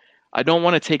idea. I don't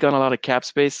want to take on a lot of cap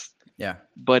space, Yeah.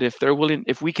 but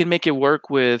if we can make it work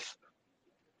with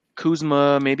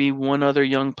Kuzma, maybe one other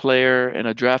young player and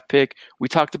a draft pick. We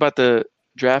talked about the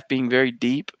draft being very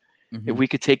deep. Mhm. If we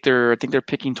could take I think they're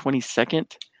picking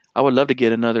 22nd. I would love to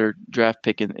get another draft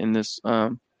pick in this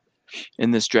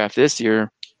draft this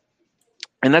year.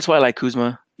 And that's why I like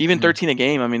Kuzma. Even Mhm. 13 a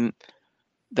game, I mean,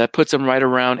 that puts him right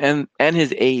around, and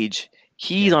his age.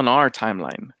 He's on our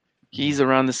timeline. He's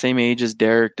around the same age as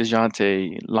Derek,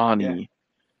 DeJounte, Lonnie. Yeah.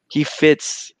 He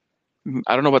fits.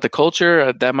 I don't know about the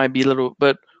culture. That might be a little,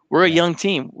 but we're a young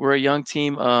team. We're a young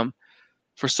team.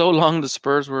 For so long, the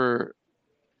Spurs were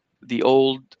the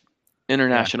old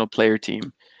international player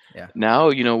team. Yeah. Now,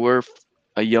 we're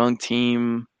a young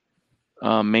team,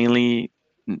 mainly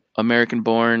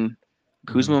American-born.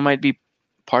 Kuzma might be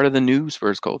part of the new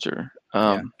Spurs culture.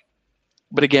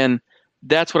 But again,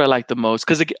 that's what I like the most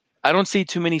because I don't see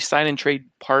too many sign and trade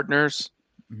partners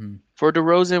Mhm. for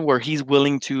DeRozan where he's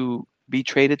willing to be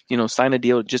traded, sign a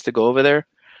deal just to go over there.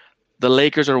 The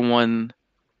Lakers are one,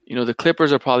 the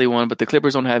Clippers are probably one, but the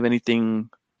Clippers don't have anything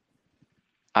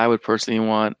I would personally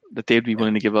want that they'd be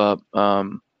willing to give up.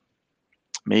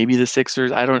 Maybe the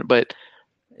Sixers, but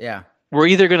Yeah. we're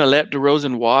either going to let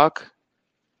DeRozan walk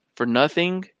for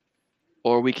nothing,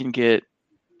 or we can get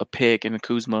a pick and a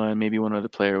Kuzma and maybe one other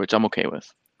player, which I'm okay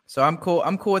with. So I'm cool.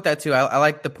 I'm cool with that too. I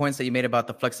like the points that you made about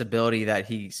the flexibility that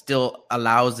he still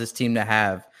allows this team to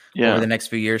have over the next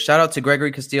few years. Shout out to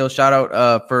Gregory Castillo. Shout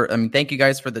out thank you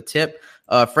guys for the tip.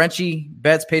 Frenchie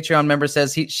Betts, Patreon member,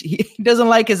 says he doesn't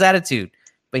like his attitude,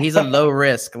 but he's a low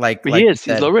risk. He is.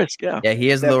 He's low risk. Yeah. Yeah, he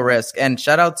is low risk. And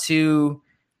shout out to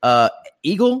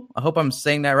Eagle. I hope I'm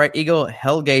saying that right. Eagle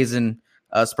Helgazen,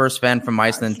 Spurs fan from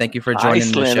Iceland. Thank you for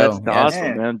joining the show. That's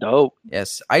awesome, man. Dope.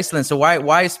 Yes, Iceland. So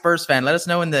why Spurs fan? Let us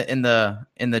know in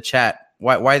the chat.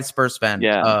 Why the Spurs fan?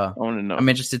 Yeah, I want to know. I'm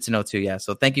interested to know too. Yeah.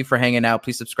 So thank you for hanging out.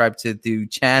 Please subscribe to the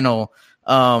channel.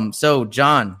 So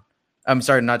John, I'm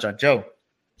sorry, not John. Joe,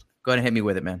 go ahead and hit me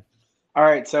with it, man. All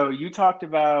right. So you talked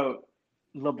about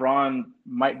LeBron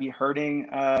might be hurting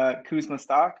Kuzma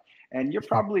stock. And you're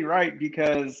probably right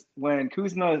because when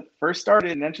Kuzma first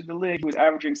started and entered the league, he was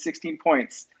averaging 16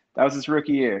 points. That was his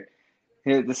rookie year.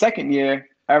 The second year,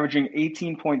 averaging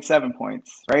 18.7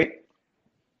 points, right?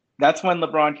 That's when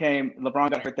LeBron came.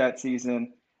 LeBron got hurt that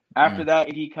season. After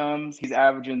that, he comes, he's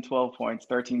averaging 12 points,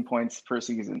 13 points per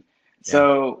season. Yeah.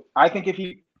 So I think if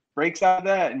he breaks out of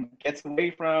that and gets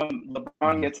away from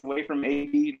LeBron, gets away from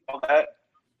AD and all that,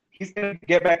 he's going to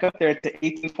get back up there to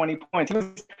 18, 20 points.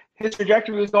 His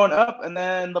trajectory was going up, and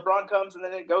then LeBron comes, and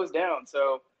then it goes down.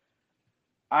 So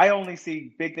I only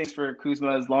see big things for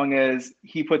Kuzma as long as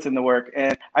he puts in the work.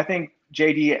 And I think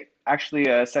JD actually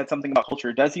said something about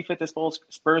culture. Does he fit this full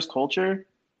Spurs culture?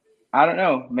 I don't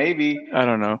know. Maybe. I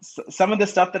don't know. Some of the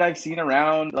stuff that I've seen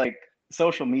around, like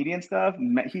social media and stuff,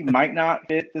 he might not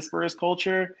fit the Spurs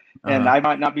culture. And I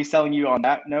might not be selling you on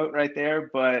that note right there,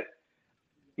 but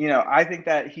I think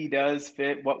that he does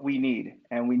fit what we need.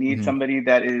 And we need somebody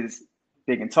that is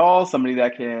big and tall, somebody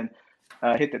that can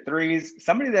hit the threes,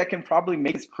 somebody that can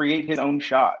probably create his own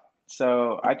shot.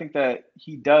 So I think that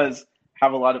he does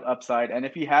have a lot of upside. And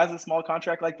if he has a small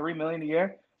contract like $3 million a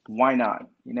year, why not?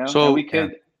 So and we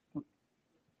could.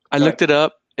 I looked it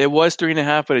up. It was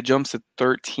 3.5, but it jumps to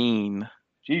 13.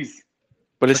 Jeez.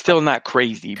 but it's still not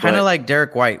crazy. Kind of But like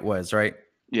Derek White was, right?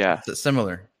 yeah. It's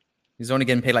similar. He's only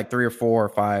getting paid like 3 or 4 or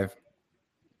 5,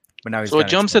 but now he's So it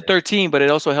kinda jumps to extended. 13, but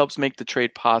it also helps make the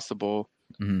trade possible.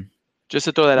 Mhm. Just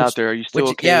to throw that out there, are you still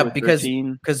okay with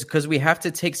 13? because we have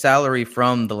to take salary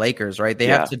from the Lakers, right? They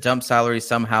Yeah. have to dump salary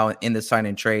somehow in the sign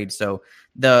and trade. So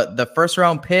the first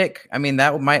round pick, I mean,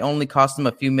 that might only cost them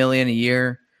a few million a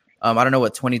year. I don't know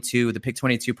what the pick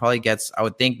 22 probably gets. I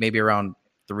would think maybe around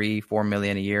 3-4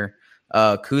 million a year.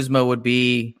 Kuzma would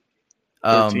be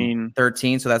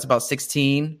 13, so that's about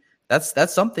 16.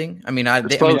 That's something. I mean,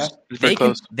 It's close. It's very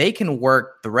close. they can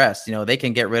work the rest. You know, they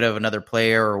can get rid of another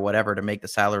player or whatever to make the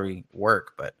salary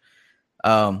work. But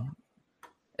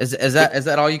is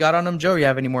that all you got on them, Joe? Or you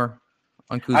have any more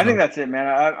on Kuzma? I think that's it,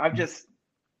 man.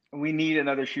 We need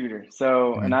another shooter.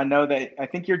 So, and I know that I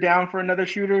think you're down for another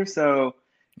shooter. So,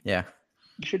 yeah,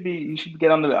 you should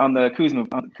get on the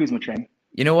Kuzma train.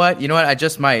 You know what? I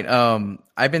just might.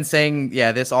 I've been saying,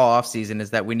 this all offseason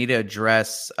is that we need to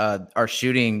address our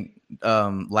shooting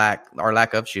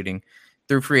lack of shooting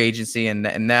through free agency,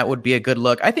 and that would be a good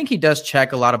look. I think he does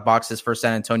check a lot of boxes for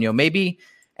San Antonio, maybe.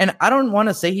 And I don't want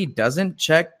to say he doesn't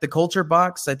check the culture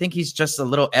box. I think he's just a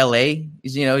little LA.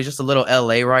 He's just a little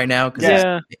LA right now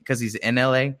because he's in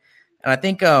LA. And I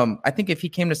think if he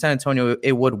came to San Antonio,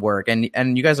 it would work.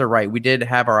 And you guys are right. We did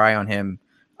have our eye on him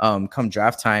come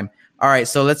draft time. All right,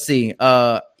 so let's see.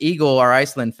 Eagle, our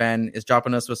Iceland fan, is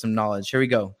dropping us with some knowledge. Here we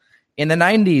go. In the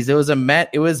 90s,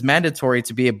 it was mandatory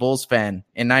to be a Bulls fan.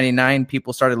 In 99,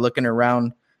 people started looking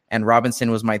around, and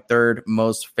Robinson was my third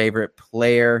most favorite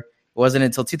player. It wasn't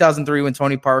until 2003 when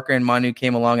Tony Parker and Manu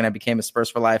came along, and I became a Spurs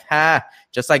for life.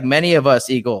 Just like many of us,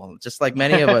 Eagle. Just like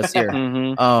many of us here.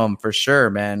 For sure,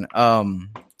 man.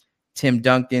 Tim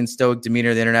Duncan, stoic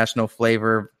demeanor, the international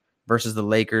flavor versus the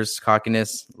Lakers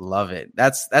cockiness. Love it.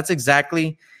 That's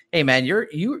exactly. Hey man,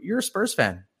 you're a Spurs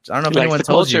fan. I don't know if anyone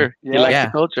told you. You like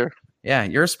the culture. Yeah,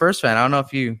 you're a Spurs fan. I don't know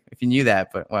if you knew that,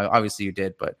 but well, obviously you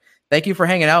did. But thank you for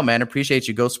hanging out, man. Appreciate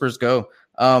you. Go Spurs, go.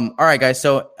 All right, guys.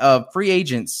 So free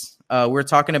agents. We're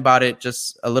talking about it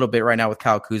just a little bit right now with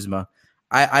Kyle Kuzma.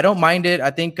 I don't mind it.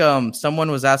 I think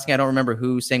someone was asking. I don't remember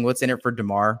who, saying what's in it for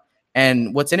DeMar.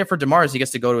 And what's in it for DeMar is he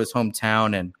gets to go to his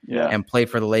hometown and play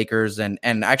for the Lakers and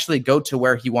actually go to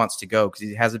where he wants to go, because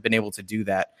he hasn't been able to do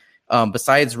that.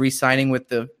 Besides re-signing with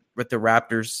the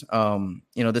Raptors,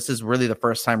 this is really the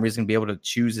first time he's going to be able to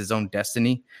choose his own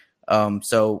destiny.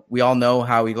 So we all know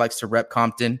how he likes to rep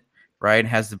Compton, right?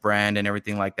 Has the brand and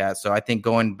everything like that. So I think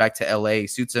going back to LA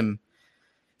suits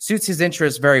his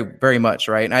interest very, very much,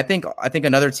 right? And I think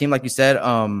another team, like you said,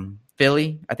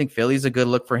 Philly. I think Philly's a good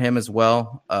look for him as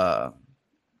well.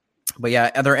 But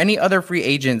yeah, are there any other free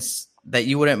agents that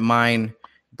you wouldn't mind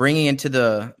bringing into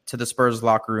the Spurs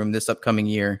locker room this upcoming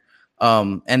year?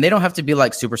 And they don't have to be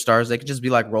like superstars. They could just be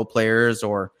like role players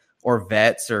or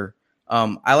vets or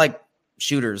I like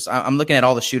shooters. I'm looking at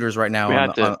all the shooters right now.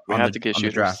 We have to get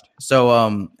shooters. The draft.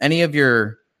 So any of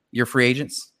your free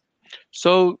agents?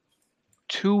 So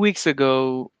 2 weeks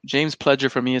ago, James Pledger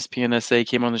from ESPN SA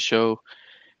came on the show,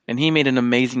 and he made an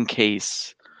amazing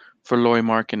case for Lauri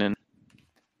Markkanen.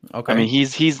 Okay. I mean,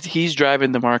 he's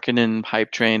driving the Markkanen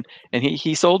hype train, and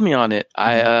he sold me on it.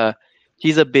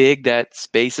 He's a big that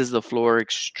spaces the floor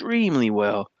extremely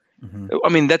well. Mm-hmm. I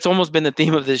mean, that's almost been the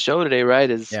theme of this show today, right?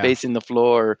 Is spacing the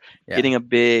floor, getting a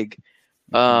big.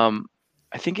 I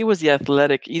think it was The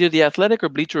Athletic, either The Athletic or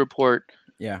Bleacher Report.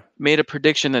 Made a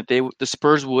prediction that the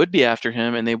Spurs would be after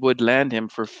him and they would land him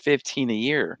for 15 a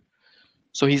year.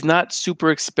 So he's not super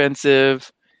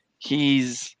expensive.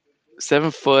 He's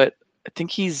 7 foot. I think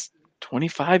he's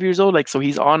 25 years old. So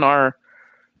he's on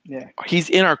he's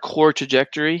in our core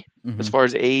trajectory as far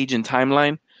as age and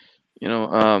timeline.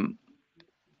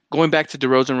 Going back to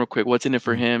DeRozan real quick, what's in it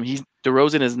for him?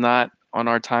 DeRozan is not on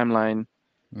our timeline.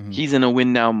 He's in a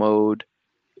win now mode.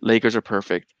 Lakers are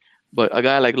perfect. But a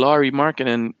guy like Lauri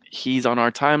Markkanen, he's on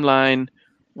our timeline.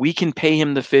 We can pay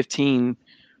him the 15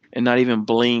 and not even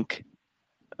blink.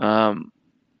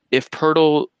 If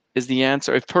Poeltl is the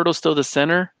answer, if Poeltl's still the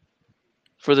center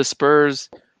for the Spurs,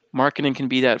 Markkanen can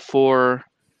be that 4,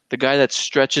 the guy that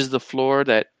stretches the floor,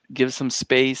 that gives some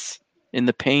space in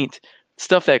the paint,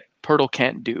 stuff that Poeltl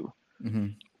can't do.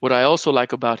 What I also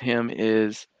like about him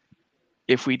is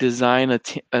if we design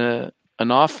an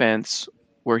offense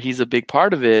where he's a big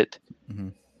part of it,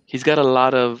 he's got a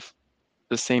lot of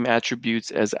the same attributes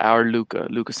as our Luka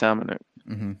Salmanek.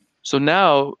 So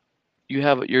now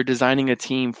you're designing a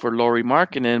team for Lauri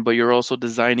Markkanen, but you're also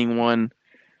designing one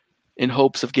in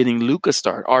hopes of getting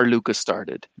our Luka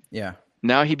started. Yeah.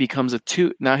 Now he becomes a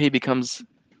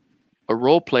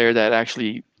role player that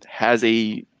actually has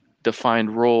a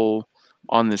defined role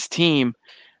on this team.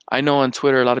 I know on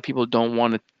Twitter a lot of people don't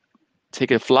want to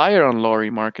take a flyer on Lauri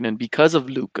Markkanen because of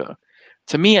Luka.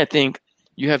 To me, I think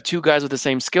you have two guys with the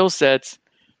same skill sets.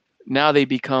 Now they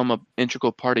become an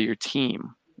integral part of your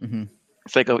team. Mm-hmm.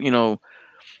 It's like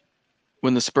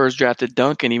when the Spurs drafted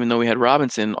Duncan, even though we had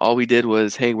Robinson, all we did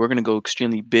was, hey, we're going to go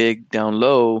extremely big down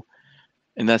low,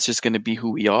 and that's just going to be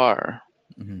who we are.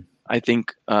 Mm-hmm. I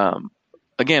think,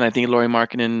 again, I think Lauri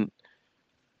Markkanen,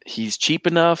 he's cheap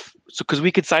enough. So because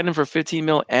we could sign him for $15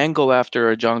 million and go after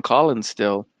a John Collins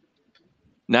still.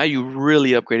 Now you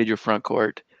really upgraded your front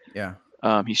court. Yeah.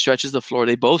 He stretches the floor.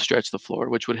 They both stretch the floor,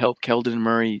 which would help Keldon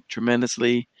Murray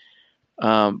tremendously.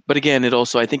 But again,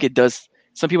 I think it does.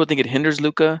 Some people think it hinders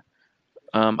Luka.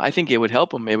 I think it would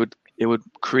help him. It would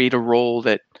create a role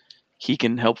that he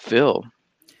can help fill.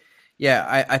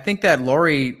 Yeah, I think that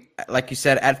Lauri, like you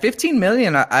said, at $15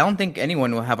 million, I don't think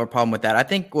anyone will have a problem with that. I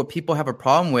think what people have a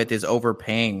problem with is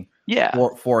overpaying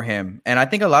for him. And I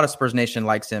think a lot of Spurs Nation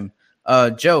likes him.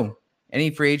 Joe,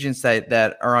 any free agents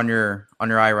that are on your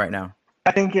eye right now?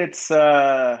 I think it's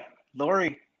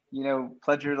Lauri.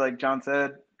 Pledger, like John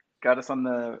said, got us on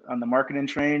the Markkanen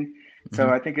train. So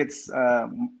I think it's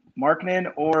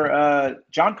Markkanen or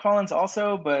John Collins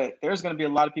also, but there's going to be a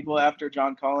lot of people after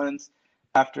John Collins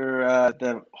after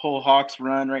the whole Hawks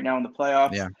run right now in the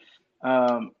playoffs. Yeah.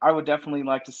 I would definitely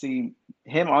like to see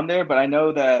him on there, but I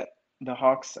know that the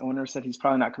Hawks owner said he's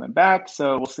probably not coming back,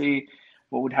 so we'll see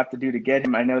what we'd have to do to get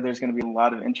him. I know there's going to be a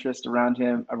lot of interest around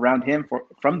him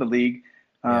from the league,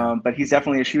 but he's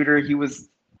definitely a shooter. He was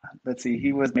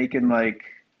making like,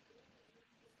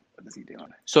 what is he doing?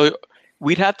 So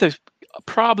we'd have to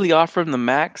probably offer him the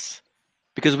max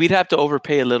because we'd have to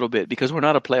overpay a little bit because we're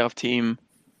not a playoff team.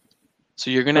 So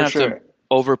you're going to have to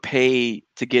overpay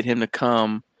to get him to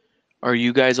come. Are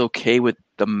you guys okay with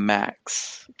the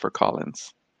max for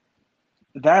Collins?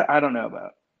 That I don't know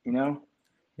about,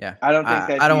 Yeah. I don't think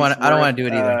that I don't want to do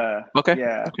it either. Okay.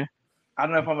 Yeah. Okay. I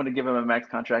don't know if I'm going to give him a max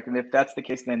contract, and if that's the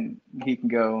case, then he can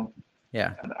go.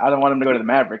 Yeah. I don't want him to go to the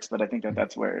Mavericks, but I think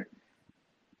that's where.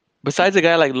 Besides a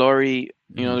guy like Lauri,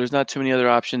 there's not too many other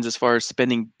options as far as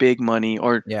spending big money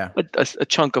or a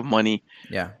chunk of money.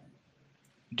 Yeah.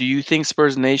 Do you think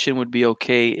Spurs Nation would be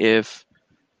okay if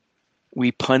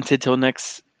we punted till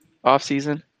next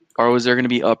offseason, or was there going to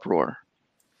be uproar?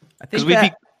 I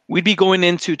think we'd be going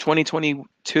into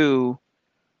 2022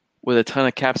 with a ton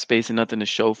of cap space and nothing to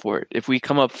show for it. If we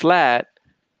come up flat,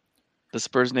 the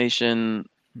Spurs Nation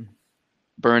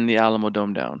burn the Alamo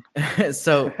Dome down.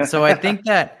 So I think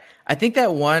that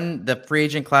the free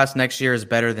agent class next year is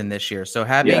better than this year. So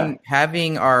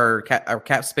having our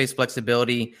cap space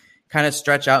flexibility kind of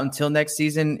stretch out until next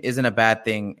season isn't a bad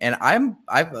thing. And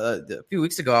a few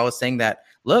weeks ago I was saying that,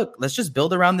 look, let's just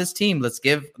build around this team. Let's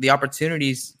give the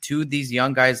opportunities to these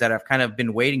young guys that have kind of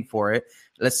been waiting for it.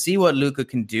 Let's see what Luka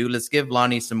can do. Let's give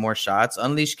Lonnie some more shots,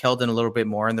 unleash Keldon a little bit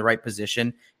more in the right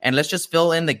position, and let's just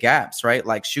fill in the gaps, right?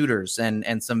 Like shooters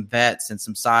and some vets and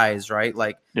some size, right?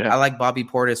 Like I like Bobby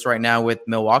Portis right now with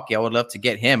Milwaukee. I would love to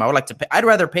get him. I'd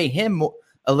rather pay him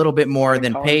a little bit more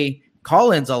than pay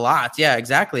Collins a lot. Yeah,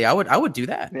 exactly. I would do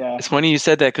that. Yeah. It's funny you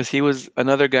said that because he was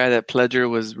another guy that Pledger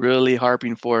was really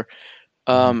harping for.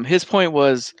 His point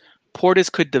was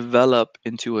Portis could develop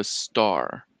into a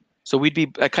star. So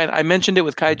I mentioned it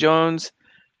with Kai Jones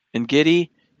and Giddey.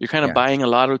 You're kind of buying a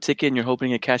lotto ticket and you're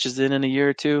hoping it cashes in a year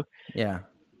or two. Yeah.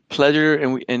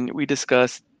 Pledger and we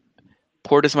discussed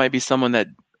Portis might be someone that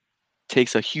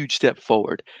takes a huge step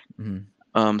forward.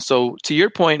 Mm-hmm. So to your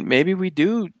point, maybe we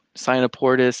do sign a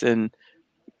Portis and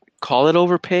call it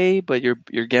overpay, but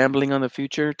you're gambling on the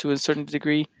future to a certain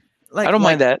degree. I don't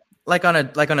mind that. Like on a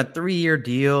 3-year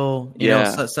deal, you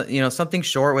know, something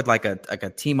short with like a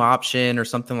team option or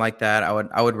something like that.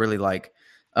 I would really like.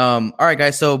 All right,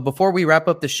 guys. So before we wrap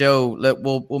up the show,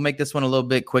 we'll make this one a little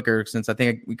bit quicker since I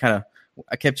think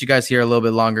I kept you guys here a little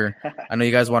bit longer. I know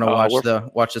you guys want to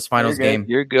watch this finals game.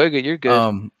 You're good. You're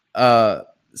good.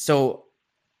 So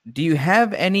do you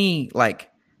have any like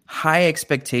high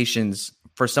expectations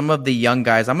for some of the young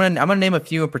guys? I'm gonna name a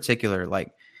few in particular,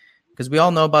 like. Because we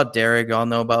all know about Derek, we all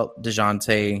know about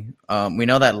DeJounte. We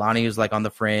know that Lonnie was like on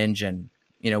the fringe, and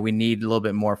we need a little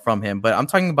bit more from him. But I'm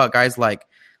talking about guys like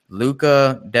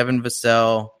Luka, Devin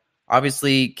Vassell,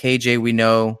 obviously KJ. We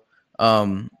know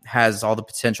has all the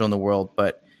potential in the world.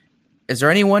 But is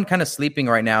there anyone kind of sleeping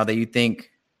right now that you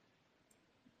think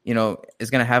is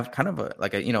going to have kind of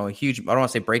a huge? I don't want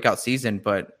to say breakout season,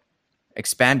 but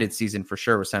expanded season for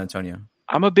sure with San Antonio.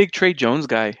 I'm a big Trey Jones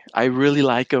guy. I really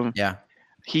like him. Yeah.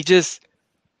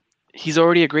 He's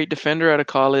already a great defender out of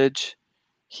college.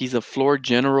 He's a floor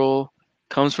general,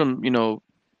 comes from,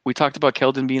 we talked about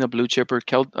Keldon being a blue chipper.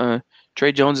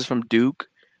 Trey Jones is from Duke.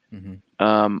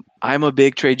 I'm a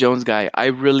big Trey Jones guy.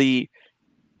 I'm really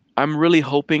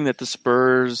hoping that the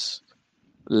Spurs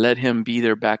let him be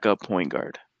their backup point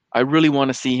guard. I really want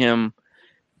to see him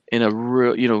in a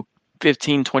real,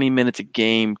 15, 20 minutes a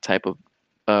game type of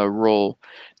role.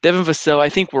 Devin Vassell, I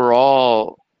think we're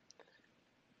all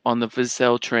on the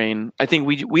Vassell train. I think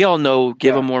we all know,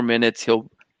 give him more minutes, he'll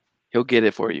get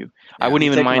it for you. I wouldn't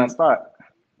even mind. My spot.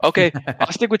 Okay,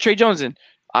 I'll stick with Trey Jones. And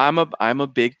I'm a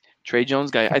big Trey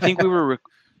Jones guy. I think we were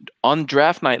on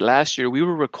draft night last year. We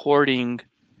were recording.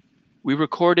 We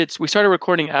started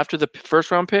recording after the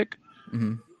first round pick,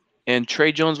 and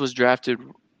Trey Jones was drafted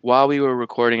while we were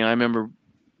recording. And I remember,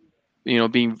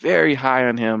 being very high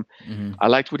on him. I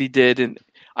liked what he did, and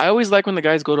I always like when the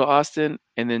guys go to Austin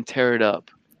and then tear it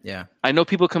up. Yeah, I know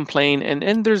people complain,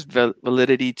 and there's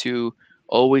validity to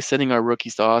always sending our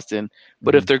rookies to Austin.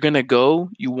 But if they're gonna go,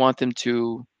 you want them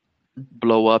to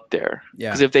blow up there. Yeah.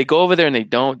 Because if they go over there and they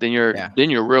don't, then you're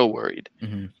real worried.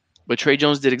 But Trey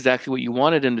Jones did exactly what you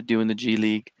wanted him to do in the G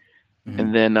League,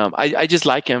 and then I just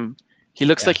like him. He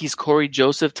looks like he's Corey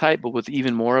Joseph type, but with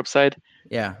even more upside.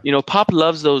 Yeah. Pop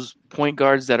loves those point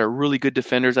guards that are really good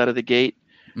defenders out of the gate.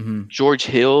 George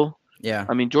Hill. Yeah.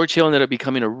 I mean, George Hill ended up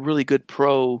becoming a really good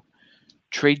pro.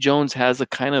 Trey Jones has a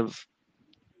kind of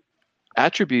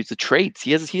attributes, the traits.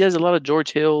 He has a lot of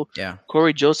George Hill,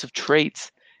 Corey Joseph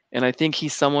traits. And I think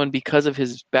he's someone, because of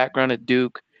his background at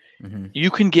Duke,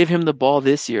 you can give him the ball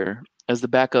this year as the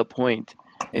backup point,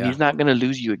 and he's not going to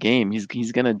lose you a game. He's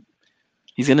going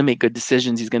to make good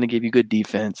decisions. He's going to give you good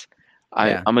defense.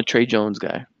 I'm a Trey Jones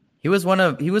guy. He was one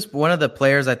of the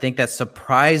players, I think, that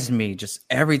surprised me. Just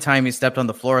every time he stepped on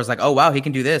the floor, I was like, oh wow, he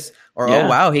can do this, or oh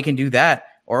wow, he can do that,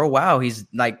 or oh wow, he's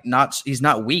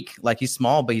not weak. Like, he's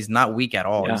small, but he's not weak at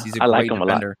all. He's a great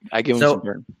defender. I give him some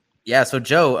burn. Yeah, so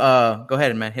Joe, go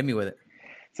ahead, man. Hit me with it.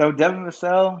 So Devin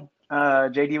Vassell,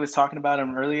 JD was talking about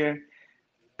him earlier.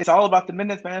 It's all about the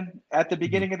minutes, man. At the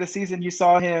beginning of the season, you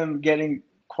saw him getting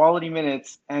quality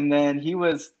minutes, and then he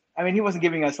wasn't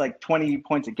giving us like 20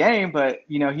 points a game, but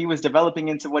he was developing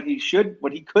into what he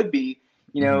could be,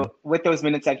 with those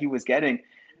minutes that he was getting.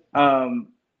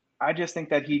 I just think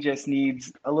that he just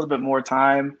needs a little bit more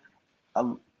time,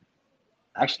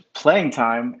 actually playing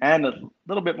time, and a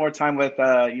little bit more time with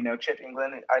Chip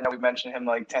England. I know we mentioned him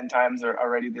like 10 times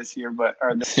already this year,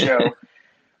 or this show,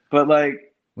 but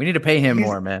like, we need to pay him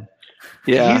more, man.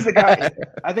 Yeah, he's the guy.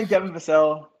 I think Devin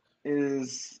Vassell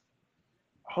is.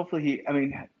 Hopefully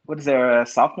what is there, a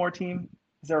sophomore team?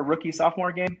 Is there a rookie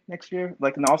sophomore game next year,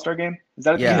 like an All-Star game? Is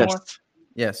that a team anymore?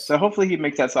 Yes. So hopefully he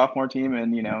makes that sophomore team,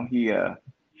 and he.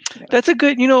 That's a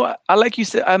good. I like you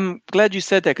said. I'm glad you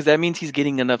said that, because that means he's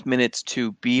getting enough minutes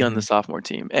to be on the sophomore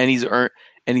team, and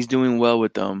he's doing well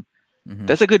with them.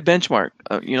 That's a good benchmark.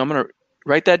 I'm gonna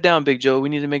write that down, Big Joe. We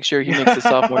need to make sure he makes the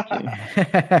sophomore team.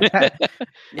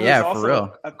 Yeah, for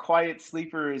real. A quiet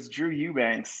sleeper is Drew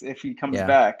Eubanks if he comes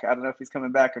back. I don't know if he's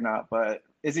coming back or not, but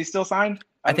is he still signed?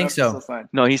 I think so.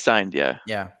 No, he's signed. Yeah.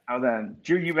 Yeah. Oh, then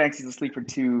Drew Eubanks is a sleeper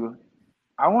too.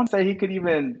 I want to say he could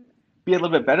even be a little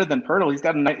bit better than Pirtle. He's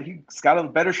got a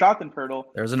better shot than Pirtle.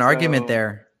 There's an argument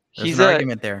there. He's an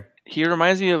argument there. He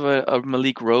reminds me of a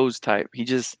Malik Rose type.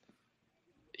 He's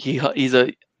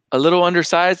a little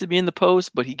undersized to be in the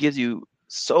post, but he gives you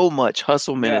so much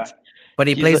hustle minutes. But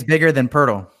he plays bigger than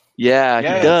Pirtle. Yeah,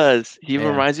 he does. He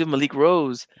reminds me of Malik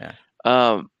Rose.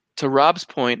 Yeah. To Rob's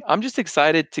point, I'm just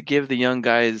excited to give the young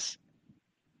guys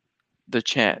the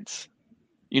chance.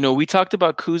 We talked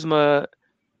about Kuzma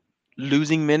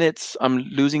losing minutes. I'm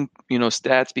losing,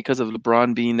 stats because of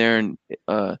LeBron being there and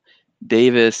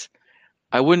Davis.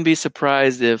 I wouldn't be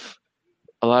surprised if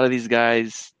a lot of these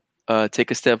guys take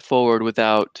a step forward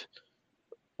without,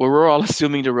 we're all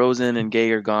assuming DeRozan and Gay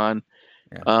are gone.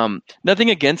 Yeah. Nothing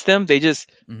against them. They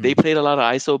just they played a lot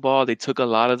of ISO ball. They took a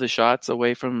lot of the shots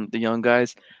away from the young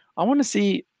guys. I want to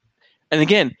see, and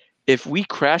again, if we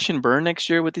crash and burn next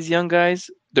year with these young guys,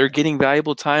 they're getting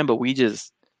valuable time, but we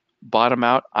just bottom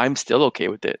out. I'm still okay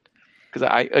with it, because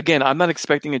I'm not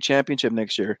expecting a championship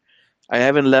next year. I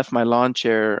haven't left my lawn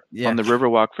chair on the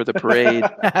Riverwalk for the parade.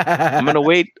 I'm gonna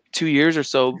wait 2 years or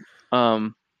so.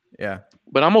 But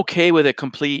I'm okay with a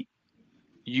complete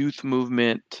youth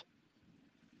movement.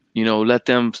 Let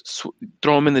them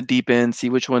throw them in the deep end, see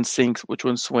which one sinks, which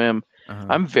one swim.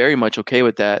 I'm very much okay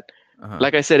with that.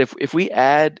 Like I said, if we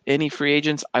add any free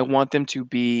agents, I want them to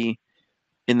be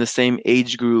in the same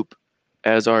age group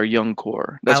as our young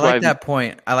core. That's I like that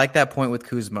point. I like that point with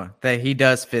Kuzma, that he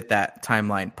does fit that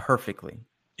timeline perfectly.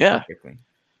 Yeah. Perfectly.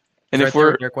 And if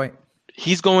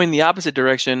he's going the opposite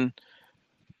direction,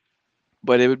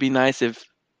 but it would be nice if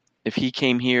if he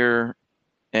came here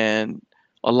and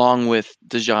along with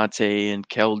DeJounte and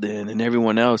Keldon and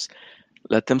everyone else,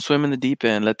 let them swim in the deep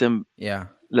end. Let them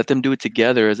do it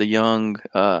together as a young,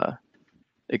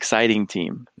 exciting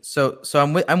team. So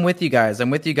I'm with you guys. I'm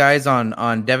with you guys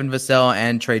on Devin Vassell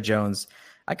and Trey Jones.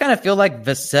 I kind of feel like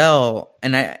Vassell,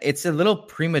 and it's a little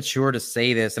premature to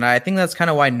say this, and I think that's kind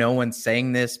of why no one's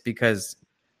saying this, because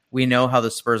we know how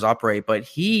the Spurs operate, but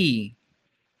he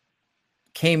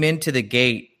came into the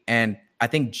gate and I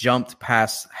think jumped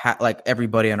past like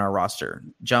everybody on our roster,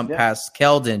 jumped past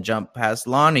Keldon, jumped past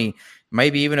Lonnie,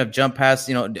 maybe even have jumped past,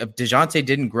 if DeJounte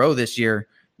didn't grow this year,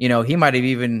 he might have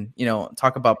even,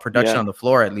 talk about production on the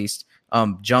floor, at least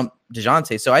jump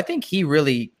DeJounte. So I think he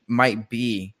really might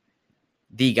be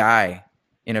the guy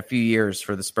in a few years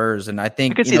for the Spurs. And I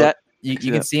think I can see that. You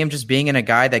can see him just being in a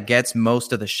guy that gets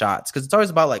most of the shots, because it's always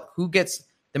about like who gets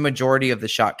the majority of the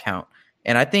shot count.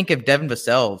 And I think if Devin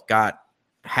Vassell got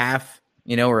half,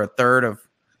 or a third of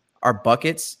our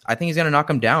buckets, I think he's going to knock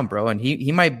him down, bro. And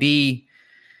he might be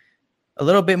a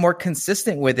little bit more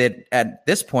consistent with it at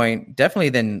this point, definitely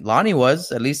than Lonnie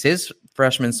was, at least his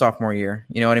freshman, sophomore year.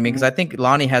 You know what I mean? Because I think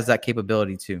Lonnie has that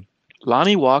capability too.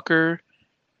 Lonnie Walker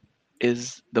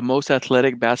is the most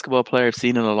athletic basketball player I've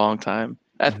seen in a long time.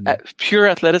 At pure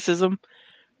athleticism,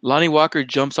 Lonnie Walker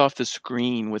jumps off the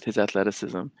screen with his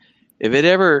athleticism. If it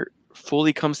ever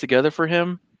fully comes together for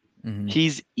him,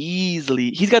 he's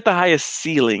got the highest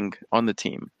ceiling on the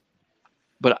team.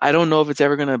 But I don't know if it's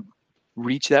ever going to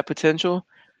reach that potential.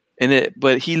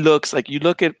 But he looks like, you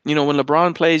look at, when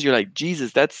LeBron plays, you're like,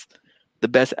 Jesus, that's the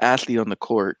best athlete on the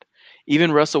court.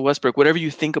 Even Russell Westbrook, whatever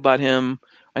you think about him,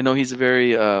 I know he's a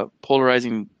very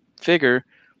polarizing figure,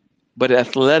 but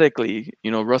athletically,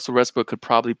 Russell Westbrook could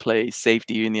probably play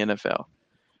safety in the NFL.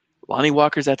 Lonnie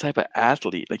Walker's that type of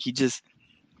athlete. Like,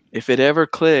 if it ever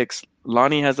clicks,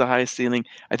 Lonnie has the highest ceiling.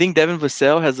 I think Devin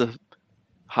Vassell has the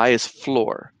highest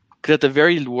floor. Because at the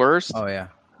very worst,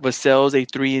 Vassell's a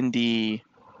 3-and-D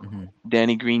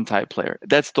Danny Green type player.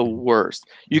 That's the worst.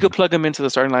 You could plug him into the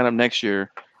starting lineup next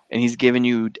year, and he's giving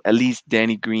you at least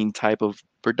Danny Green type of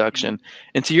production.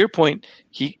 And to your point,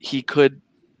 he could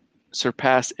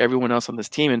surpass everyone else on this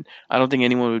team, and I don't think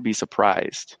anyone would be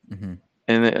surprised. And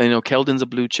Keldon's a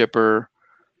blue chipper.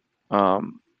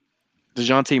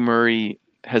 DeJounte Murray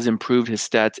has improved his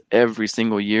stats every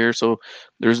single year, so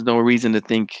there's no reason to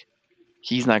think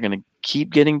he's not going to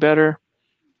keep getting better.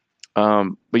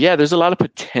 But yeah, there's a lot of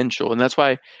potential, and that's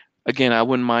why, again, I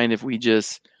wouldn't mind if we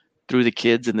just threw the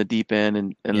kids in the deep end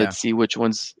and let's see which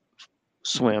ones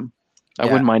swim. I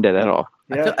wouldn't mind that at all.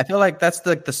 I feel like that's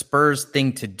the Spurs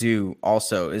thing to do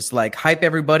also, is like hype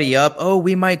everybody up. Oh,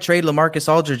 we might trade LaMarcus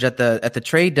Aldridge at the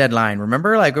trade deadline.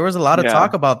 Remember, like there was a lot of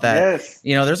talk about that. Yes.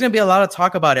 There's going to be a lot of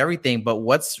talk about everything, but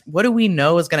what do we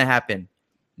know is going to happen?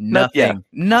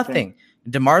 Nothing.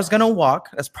 DeMar's going to walk.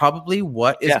 That's probably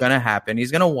what is going to happen.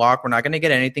 He's going to walk. We're not going to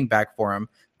get anything back for him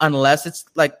unless it's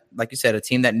like you said, a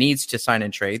team that needs to sign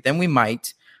and trade. Then we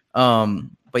might.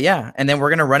 But yeah, and then we're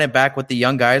going to run it back with the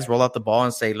young guys, roll out the ball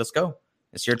and say, let's go.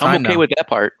 It's your time. I'm okay now. with that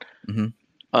part. And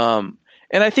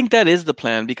I think that is the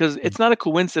plan, because it's not a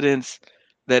coincidence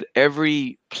that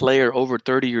every player over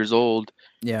 30 years old,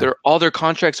 all their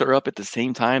contracts are up at the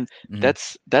same time.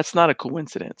 That's not a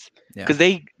coincidence, because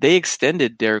they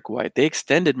extended Derek White, they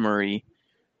extended Murray.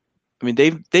 I mean,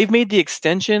 they've made the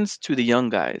extensions to the young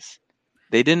guys.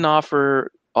 They didn't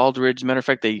offer Aldridge. Matter of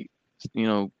fact, they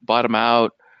bought him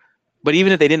out. But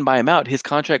even if they didn't buy him out, his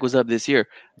contract was up this year.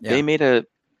 They made a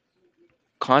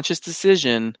conscious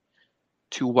decision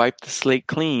to wipe the slate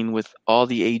clean with all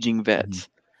the aging vets.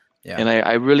 And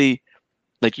I really,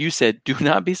 like you said, do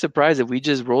not be surprised if we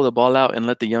just roll the ball out and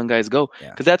let the young guys go,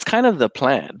 because that's kind of the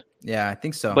plan. Yeah, I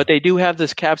think so. But they do have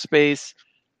this cap space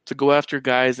to go after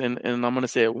guys, and I'm going to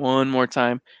say it one more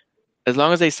time. As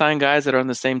long as they sign guys that are on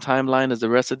the same timeline as the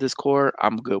rest of this core,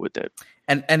 I'm good with it.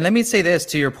 And let me say this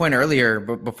to your point earlier,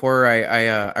 but before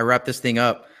I wrap this thing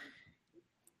up.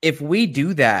 If we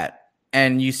do that,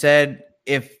 and you said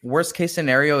if worst case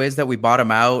scenario is that we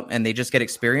bottom out and they just get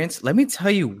experience, let me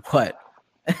tell you what,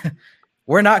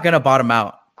 we're not going to bottom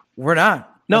out. We're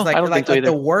not. No, I don't think so either.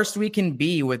 The worst we can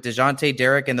be with DeJounte,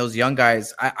 Derek, and those young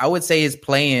guys, I would say is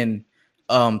playing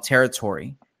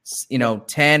territory.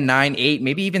 10, 9, 8,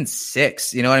 maybe even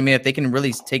 6. You know what I mean? If they can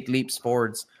really take leaps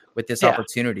forwards with this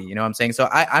opportunity, you know what I'm saying? So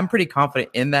I'm pretty confident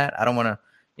in that. I don't want to,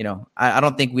 I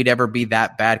don't think we'd ever be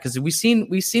that bad, because we've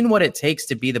seen what it takes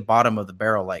to be the bottom of the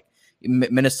barrel. Like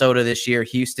Minnesota this year,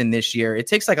 Houston this year. It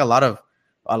takes like a lot of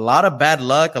bad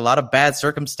luck, a lot of bad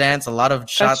circumstance, a lot of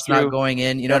shots not going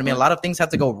in. You know what I mean? A lot of things have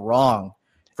to go wrong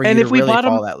for you to really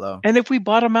fall that low. And if we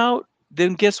bottom out,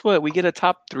 then guess what? We get a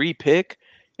top 3 pick,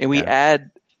 and we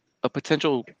add a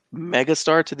potential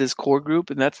megastar to this core group,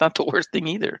 and that's not the worst thing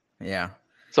either. Yeah.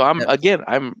 So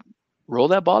I'm roll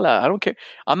that ball out. I don't care.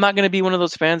 I'm not going to be one of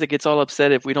those fans that gets all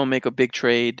upset if we don't make a big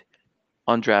trade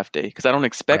on draft day because I don't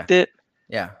expect it.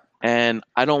 Yeah. And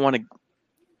I don't want to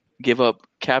give up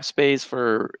cap space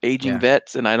for aging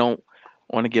vets, and I don't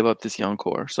want to give up this young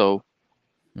core. So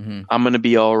I'm going to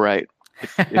be all right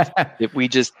if we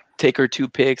just take our 2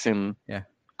 picks and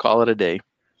call it a day.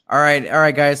 All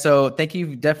right, guys. So thank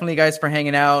you definitely, guys, for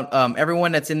hanging out.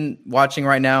 Everyone that's watching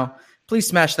right now, please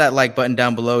smash that like button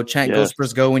down below. Chant Go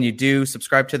Spurs Go when you do.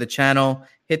 Subscribe to the channel.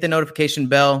 Hit the notification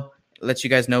bell. Let you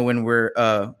guys know when we're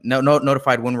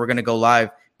notified when we're going to go live.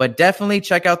 But definitely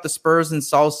check out the Spurs and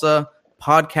Salsa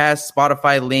podcast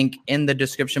Spotify link in the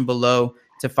description below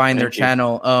to find their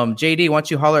channel. JD, why don't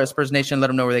you holler at Spurs Nation? Let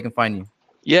them know where they can find you.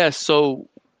 Yes. So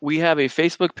we have a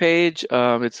Facebook page.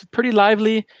 It's pretty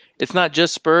lively. It's not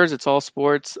just Spurs. It's all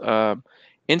sports.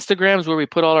 Instagram is where we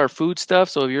put all our food stuff.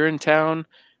 So if you're in town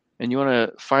and you want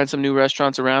to find some new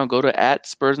restaurants around, go to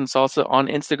 @Spurs and Salsa on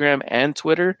Instagram and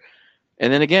Twitter.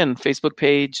 And then again, Facebook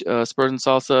page, Spurs and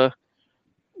Salsa.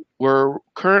 We're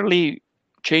currently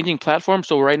changing platforms.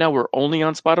 So right now we're only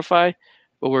on Spotify,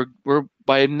 but we're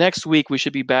by next week, we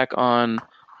should be back on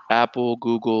Apple,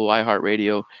 Google,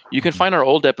 iHeartRadio. You can find our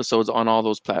old episodes on all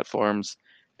those platforms.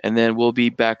 And then we'll be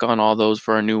back on all those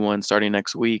for our new one starting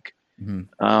next week.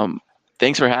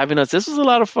 Thanks for having us. This was a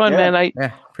lot of fun, man. I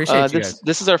appreciate you guys.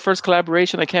 This is our first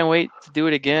collaboration. I can't wait to do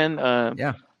it again.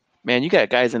 Man, you got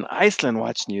guys in Iceland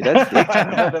watching you. That's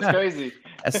that's crazy.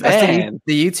 That's the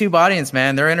YouTube audience,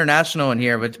 man. They're international in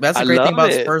here, but that's the great thing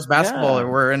about Spurs basketball. Yeah.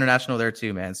 We're international there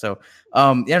too, man. So,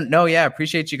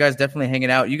 appreciate you guys definitely hanging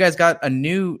out. You guys got I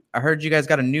heard you guys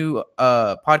got a new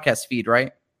podcast feed,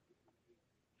 right?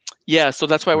 Yeah, so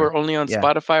that's why we're only on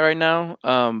Spotify right now.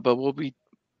 But we'll be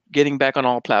getting back on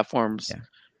all platforms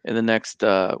in the next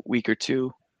week or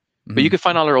two. But you can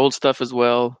find all our old stuff as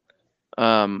well.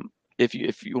 If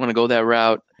you want to go that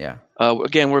route.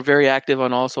 Again, we're very active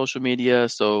on all social media,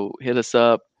 so hit us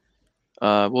up.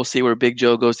 We'll see where Big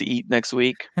Joe goes to eat next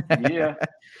week.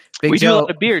 We do a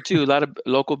lot of beer too, a lot of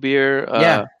local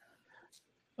beer.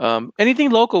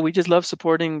 Anything local, we just love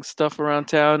supporting stuff around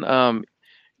town.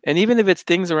 And even if it's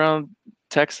things around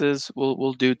Texas,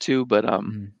 we'll do too. But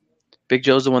Big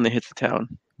Joe's the one that hits the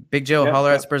town. Big Joe,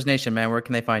 holler at Spurs Nation, man. Where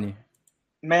can they find you?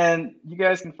 Man, you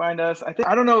guys can find us.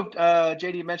 I don't know if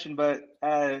JD mentioned, but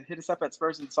hit us up at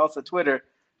Spurs and Salsa Twitter,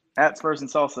 at Spurs and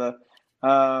Salsa.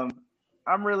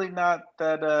 I'm really not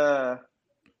that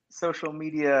social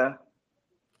media.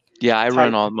 Yeah, I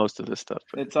run most of this stuff.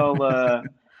 It's all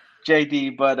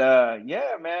JD, but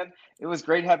man, it was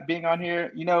great being on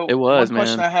here. You know, it was, one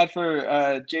question I had for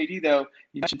JD though.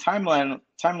 You mentioned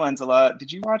timelines a lot.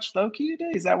 Did you watch Loki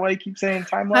today? Is that why you keep saying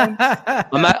timeline?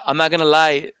 I'm not gonna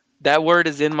lie. That word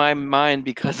is in my mind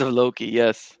because of Loki.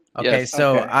 Yes. Okay,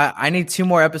 so I need 2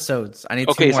 more episodes. I need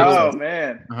 2 more episodes. Oh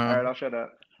man! All right, I'll shut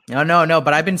up. No,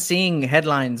 but I've been seeing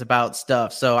headlines about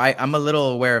stuff, so I'm a little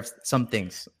aware of some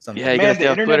things. Yeah, you gotta stay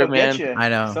on Twitter, man. I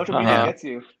know. Social media gets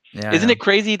you. Yeah, Isn't it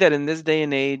crazy that in this day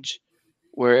and age,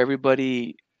 where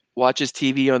everybody watches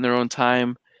TV on their own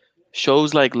time,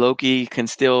 shows like Loki can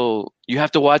still you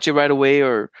have to watch it right away,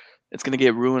 or it's gonna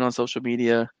get ruined on social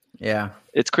media. Yeah,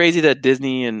 it's crazy that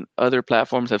Disney and other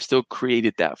platforms have still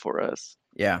created that for us.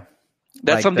 Yeah,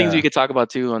 that's like some things we could talk about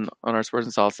too on our Spurs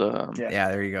and Salsa. Yeah,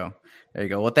 there you go.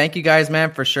 Well, thank you guys,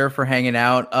 man, for sure for hanging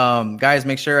out. Guys,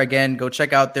 make sure again go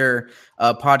check out their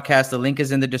podcast. The link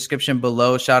is in the description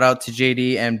below. Shout out to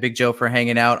JD and Big Joe for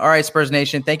hanging out. All right, Spurs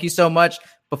Nation, thank you so much.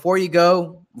 Before you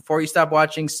stop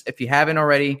watching, if you haven't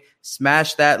already,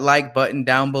 smash that like button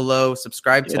down below.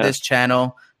 Subscribe to this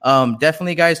channel.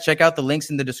 Definitely, guys, check out the links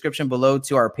in the description below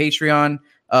to our Patreon.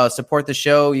 Support the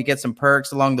show. You get some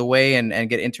perks along the way and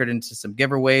get entered into some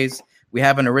giveaways. We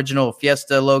have an original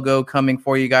Fiesta logo coming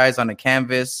for you guys on a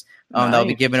canvas that'll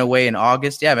be given away in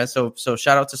August. Yeah, man. So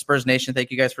shout out to Spurs Nation.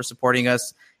 Thank you guys for supporting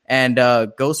us. And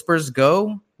go Spurs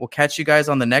go. We'll catch you guys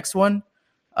on the next one.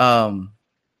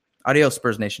 Adios,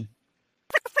 Spurs Nation.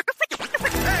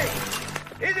 Hey,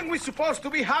 isn't we supposed to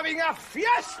be having a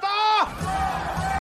fiesta?